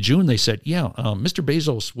 Early June, they said, Mr.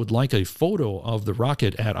 Bezos would like a photo of the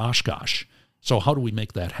rocket at Oshkosh. So how do we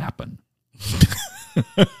make that happen?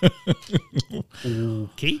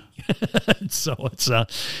 Okay. So it's a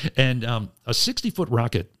 60-foot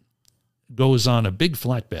rocket goes on a big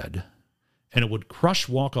flatbed, and it would crush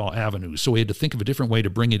Walkaw Avenue. So we had to think of a different way to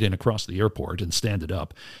bring it in across the airport and stand it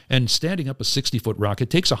up. And standing up a 60-foot rocket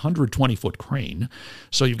takes a 120-foot crane.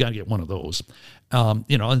 So you've got to get one of those.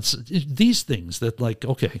 It's these things that, like,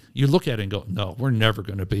 okay, you look at it and go, no, we're never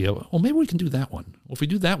going to be able, well, maybe we can do that one. Well, if we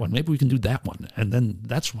do that one, maybe we can do that one. And then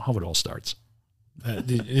that's how it all starts.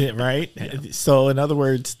 Right? Yeah. So in other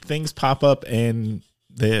words, things pop up and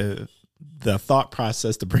the thought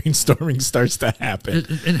process, the brainstorming starts to happen.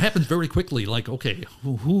 It happens very quickly. Like, okay,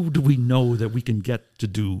 who do we know that we can get to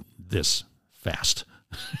do this fast?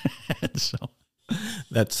 So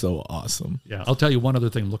that's so awesome. Yeah, I'll tell you one other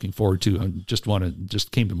thing I'm looking forward to.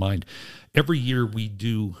 Just came to mind. Every year we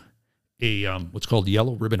do a what's called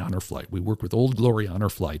Yellow Ribbon Honor Flight. We work with Old Glory Honor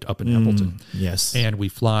Flight up in Appleton. Yes. And we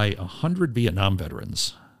fly 100 Vietnam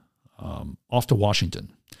veterans off to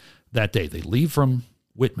Washington that day. They leave from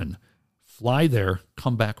Whitman, fly there,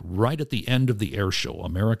 come back right at the end of the air show.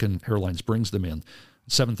 American Airlines brings them in,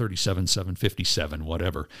 737, 757,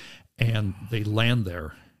 whatever, and they land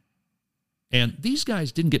there. And these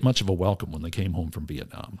guys didn't get much of a welcome when they came home from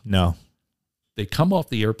Vietnam. No. They come off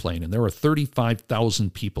the airplane, and there are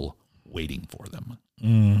 35,000 people waiting for them.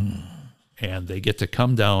 And they get to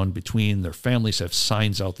come down between their families, have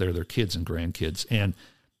signs out there, their kids and grandkids. And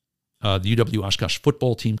the UW Oshkosh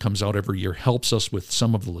football team comes out every year, helps us with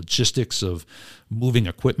some of the logistics of moving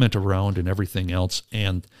equipment around and everything else.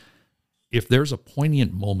 And if there's a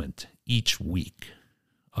poignant moment each week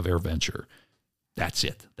of AirVenture, that's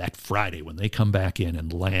it. That Friday when they come back in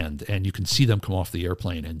and land, and you can see them come off the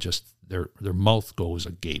airplane and just their mouth goes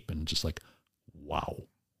agape and just like, wow.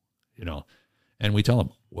 And we tell them,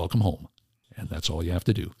 welcome home. And that's all you have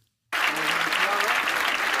to do.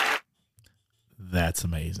 That's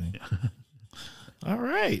amazing. All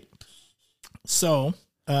right. So,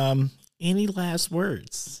 any last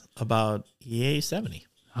words about EAA 70?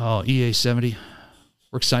 Oh, EAA 70.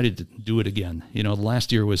 We're excited to do it again.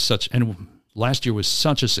 Last year was such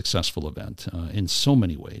a successful event in so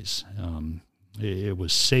many ways. It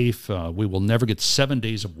was safe. We will never get 7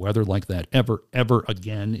 days of weather like that ever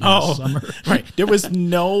again in the summer. Right. There was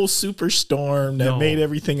no superstorm that made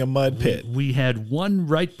everything a mud pit. We had one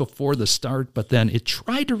right before the start, but then it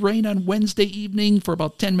tried to rain on Wednesday evening for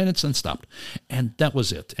about 10 minutes and stopped. And that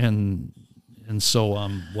was it. And so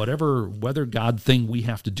whatever weather god thing we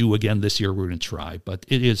have to do again this year, we're going to try. But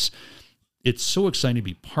it's so exciting to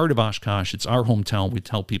be part of Oshkosh. It's our hometown. We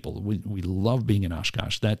tell people we love being in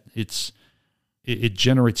Oshkosh. That it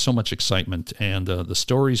generates so much excitement. And the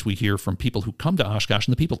stories we hear from people who come to Oshkosh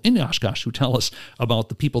and the people in Oshkosh who tell us about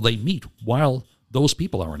the people they meet while those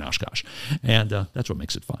people are in Oshkosh. And that's what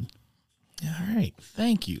makes it fun. All right.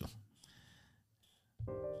 Thank you.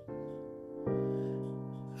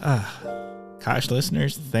 Kosh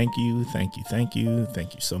listeners, thank you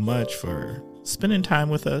so much for spending time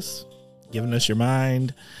with us, giving us your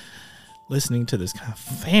mind, listening to this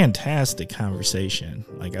fantastic conversation.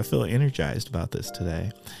 Like, I feel energized about this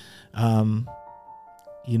today.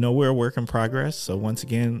 We're a work in progress. So once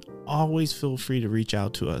again, always feel free to reach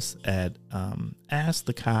out to us at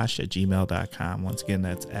askthekosh@gmail.com. Once again,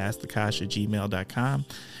 that's askthekosh@gmail.com.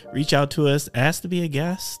 Reach out to us, ask to be a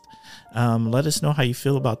guest. Let us know how you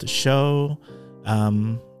feel about the show.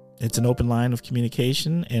 It's an open line of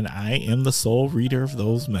communication, and I am the sole reader of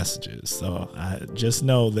those messages. So just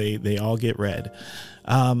know they all get read.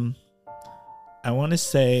 I want to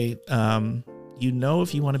say,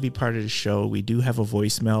 if you want to be part of the show, we do have a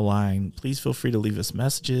voicemail line. Please feel free to leave us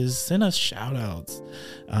messages, send us shout outs.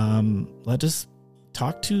 Let us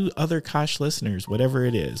talk to other Kosh listeners, whatever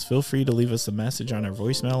it is. Feel free to leave us a message on our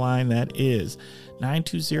voicemail line. That is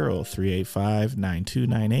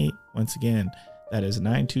 920-385-9298. Once again, that is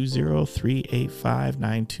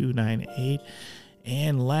 920-385-9298.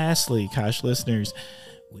 And lastly, Kosh listeners,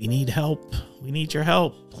 we need help. We need your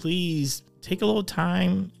help. Please take a little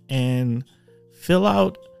time and fill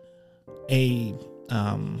out a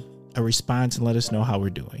response and let us know how we're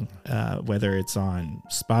doing, whether it's on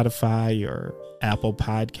Spotify or Apple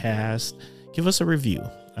Podcast. Give us a review,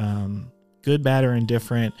 good, bad, or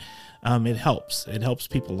indifferent. It helps. It helps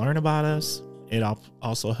people learn about us. It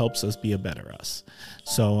also helps us be a better us.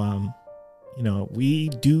 So, we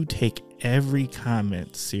do take every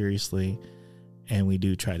comment seriously, and we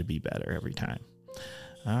do try to be better every time.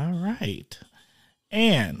 All right.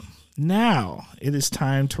 And now it is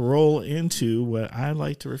time to roll into what I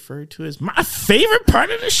like to refer to as my favorite part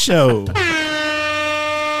of the show.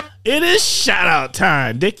 It is shout out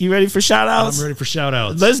time. Dick, you ready for shout outs? I'm ready for shout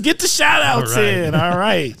outs. Let's get the shout outs in. All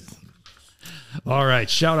right. All right.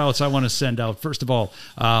 Shout outs I want to send out. First of all,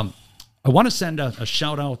 I want to send a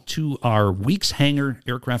shout out to our Weeks Hangar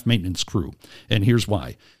aircraft maintenance crew. And here's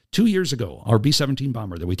why. 2 years ago, our B-17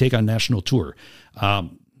 bomber that we take on national tour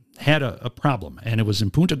had a problem, and it was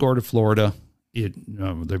in Punta Gorda, Florida. They've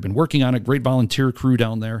been working on it. Great volunteer crew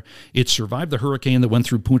down there. It survived the hurricane that went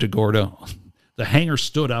through Punta Gorda. The hangar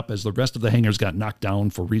stood up as the rest of the hangars got knocked down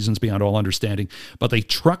for reasons beyond all understanding. But they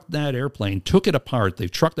trucked that airplane, took it apart. They've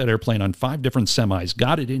trucked that airplane on 5 different semis,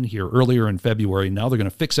 got it in here earlier in February. Now they're going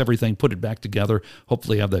to fix everything, put it back together,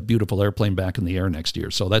 hopefully have that beautiful airplane back in the air next year.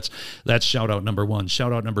 So that's shout out number 1.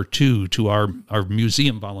 Shout out number 2 to our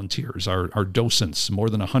museum volunteers, our docents, more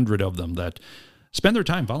than 100 of them that spend their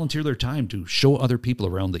time, volunteer their time to show other people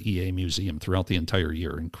around the EA Museum throughout the entire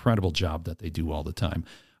year. Incredible job that they do all the time.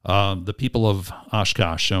 The people of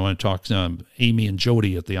Oshkosh, I want to talk to Amy and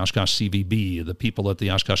Jody at the Oshkosh CVB, the people at the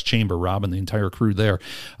Oshkosh Chamber, Rob and the entire crew there,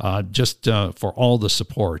 just for all the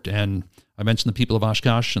support. And I mentioned the people of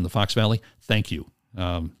Oshkosh and the Fox Valley. Thank you.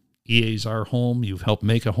 EA's our home. You've helped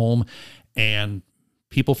make a home. And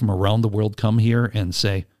people from around the world come here and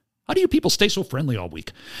say, how do you people stay so friendly all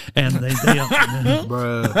week? And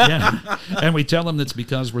yeah. And we tell them that's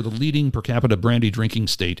because we're the leading per capita brandy drinking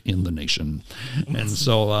state in the nation. And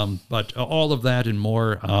so, but all of that and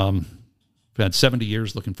more, we've had 70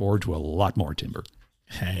 years, looking forward to a lot more, Timber.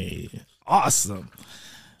 Hey, awesome.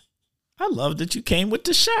 I love that you came with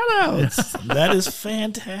the shout outs. That is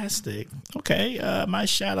fantastic. Okay. My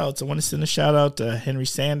shout outs. I want to send a shout out to Henry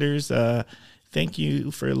Sanders. Thank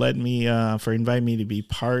you for letting me, for inviting me to be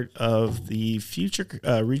part of the future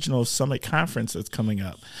regional summit conference that's coming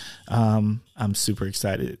up. I'm super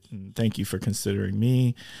excited. Thank you for considering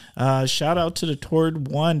me. Shout out to the Toward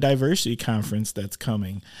One Diversity Conference that's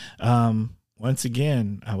coming. Once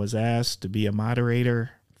again, I was asked to be a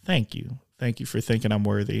moderator. Thank you. Thank you for thinking I'm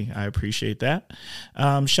worthy. I appreciate that.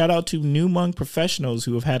 Shout out to New Monk professionals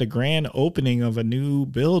who have had a grand opening of a new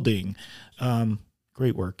building.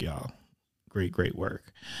 Great work, y'all. Great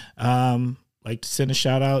work. Like to send a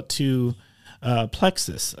shout out to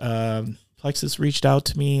Plexus. Plexus reached out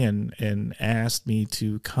to me and asked me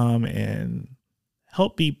to come and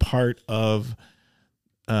help be part of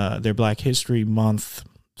their Black History Month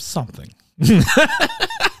something.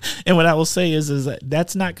 And what I will say is that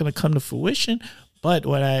that's not going to come to fruition. But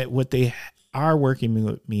what they are working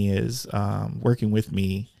with me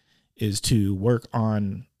is to work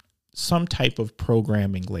on some type of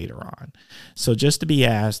programming later on. So just to be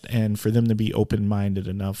asked and for them to be open-minded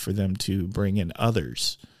enough for them to bring in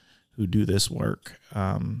others who do this work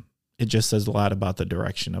it just says a lot about the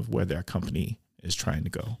direction of where their company is trying to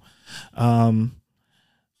go.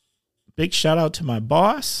 Big shout out to my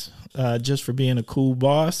boss, just for being a cool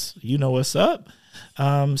boss. You know what's up.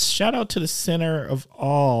 Shout out to the center of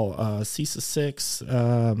all, CISA 6.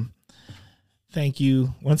 Thank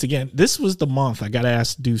you once again. This was the month I got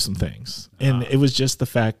asked to do some things, and it was just the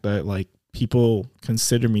fact that like people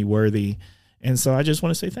consider me worthy. And so I just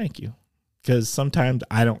want to say thank you, because sometimes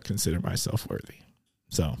I don't consider myself worthy.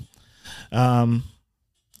 So,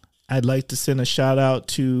 I'd like to send a shout out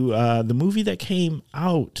to the movie that came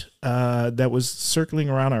out that was circling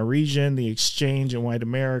around our region, The Exchange in White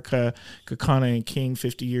America, Kakana and King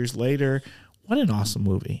 50 Years Later. What an awesome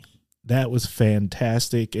movie. That was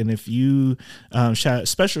fantastic. And if you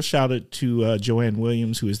special shout out to Joanne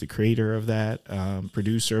Williams, who is the creator of that,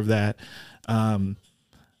 producer of that.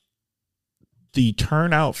 The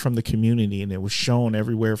turnout from the community, and it was shown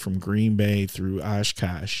everywhere from Green Bay through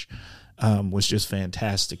Oshkosh, was just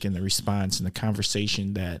fantastic. And the response and the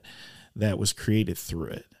conversation that was created through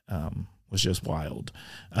it was just wild.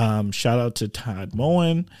 Shout out to Todd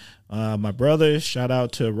Moen, my brother. Shout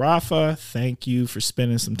out to Rafa. Thank you for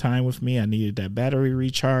spending some time with me. I needed that battery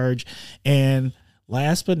recharge. And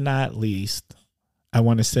last but not least, I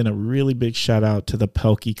want to send a really big shout out to the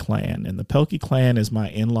Pelkey clan. And the Pelkey clan is my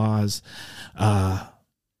in-laws. I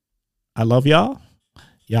love y'all.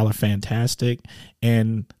 Y'all are fantastic.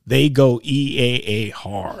 And they go EAA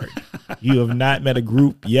hard. You have not met a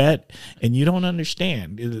group yet, and you don't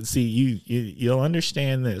understand. See, you'll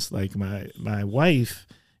understand this. Like my wife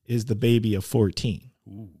is the baby of 14.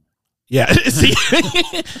 Ooh. Yeah. See,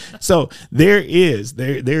 so there is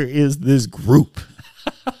this group.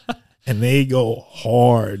 And they go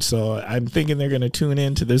hard. So I'm thinking they're going to tune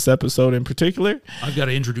into this episode in particular. I've got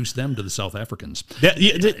to introduce them to the South Africans.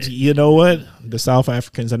 You know what? The South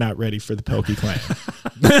Africans are not ready for the Pelkey clan.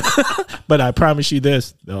 But I promise you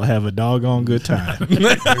this, they'll have a doggone good time.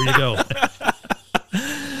 There you go.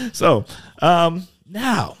 So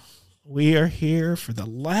now we are here for the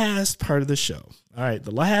last part of the show. All right,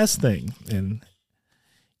 the last thing. And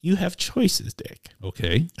you have choices, Dick.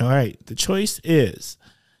 Okay. All right. The choice is,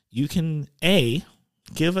 you can A,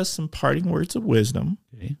 give us some parting words of wisdom.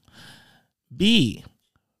 Okay. B,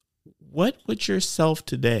 what would yourself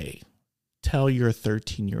today tell your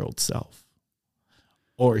 13-year-old self?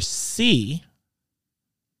 Or C,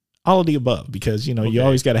 all of the above, because, you know, you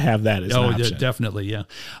always got to have that as an option. Definitely, yeah.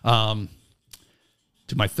 To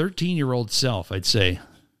my 13-year-old self, I'd say,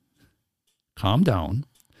 calm down.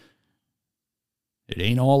 It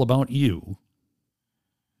ain't all about you.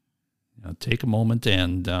 Take a moment,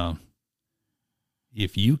 and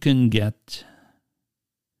if you can get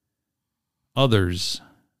others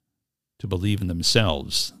to believe in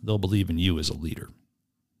themselves, they'll believe in you as a leader.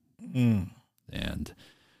 Mm. And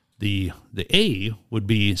the A would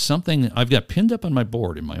be something I've got pinned up on my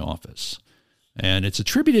board in my office, and it's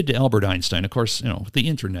attributed to Albert Einstein. Of course, with the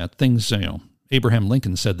internet, things, Abraham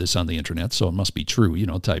Lincoln said this on the internet, so it must be true,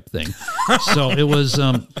 type thing. So it was,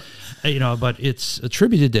 but it's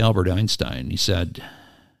attributed to Albert Einstein. He said,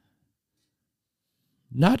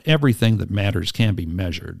 not everything that matters can be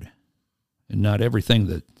measured, and not everything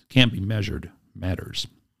that can be measured matters.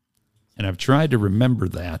 And I've tried to remember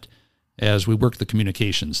that as we work the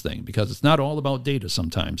communications thing, because it's not all about data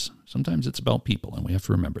sometimes. Sometimes it's about people, and we have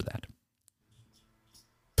to remember that.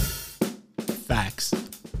 Facts.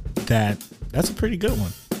 That's a pretty good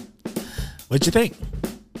one. What'd you think?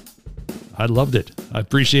 I loved it. I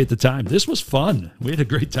appreciate the time. This was fun. We had a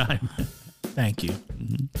great time. Thank you.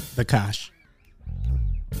 Mm-hmm. The Kosh.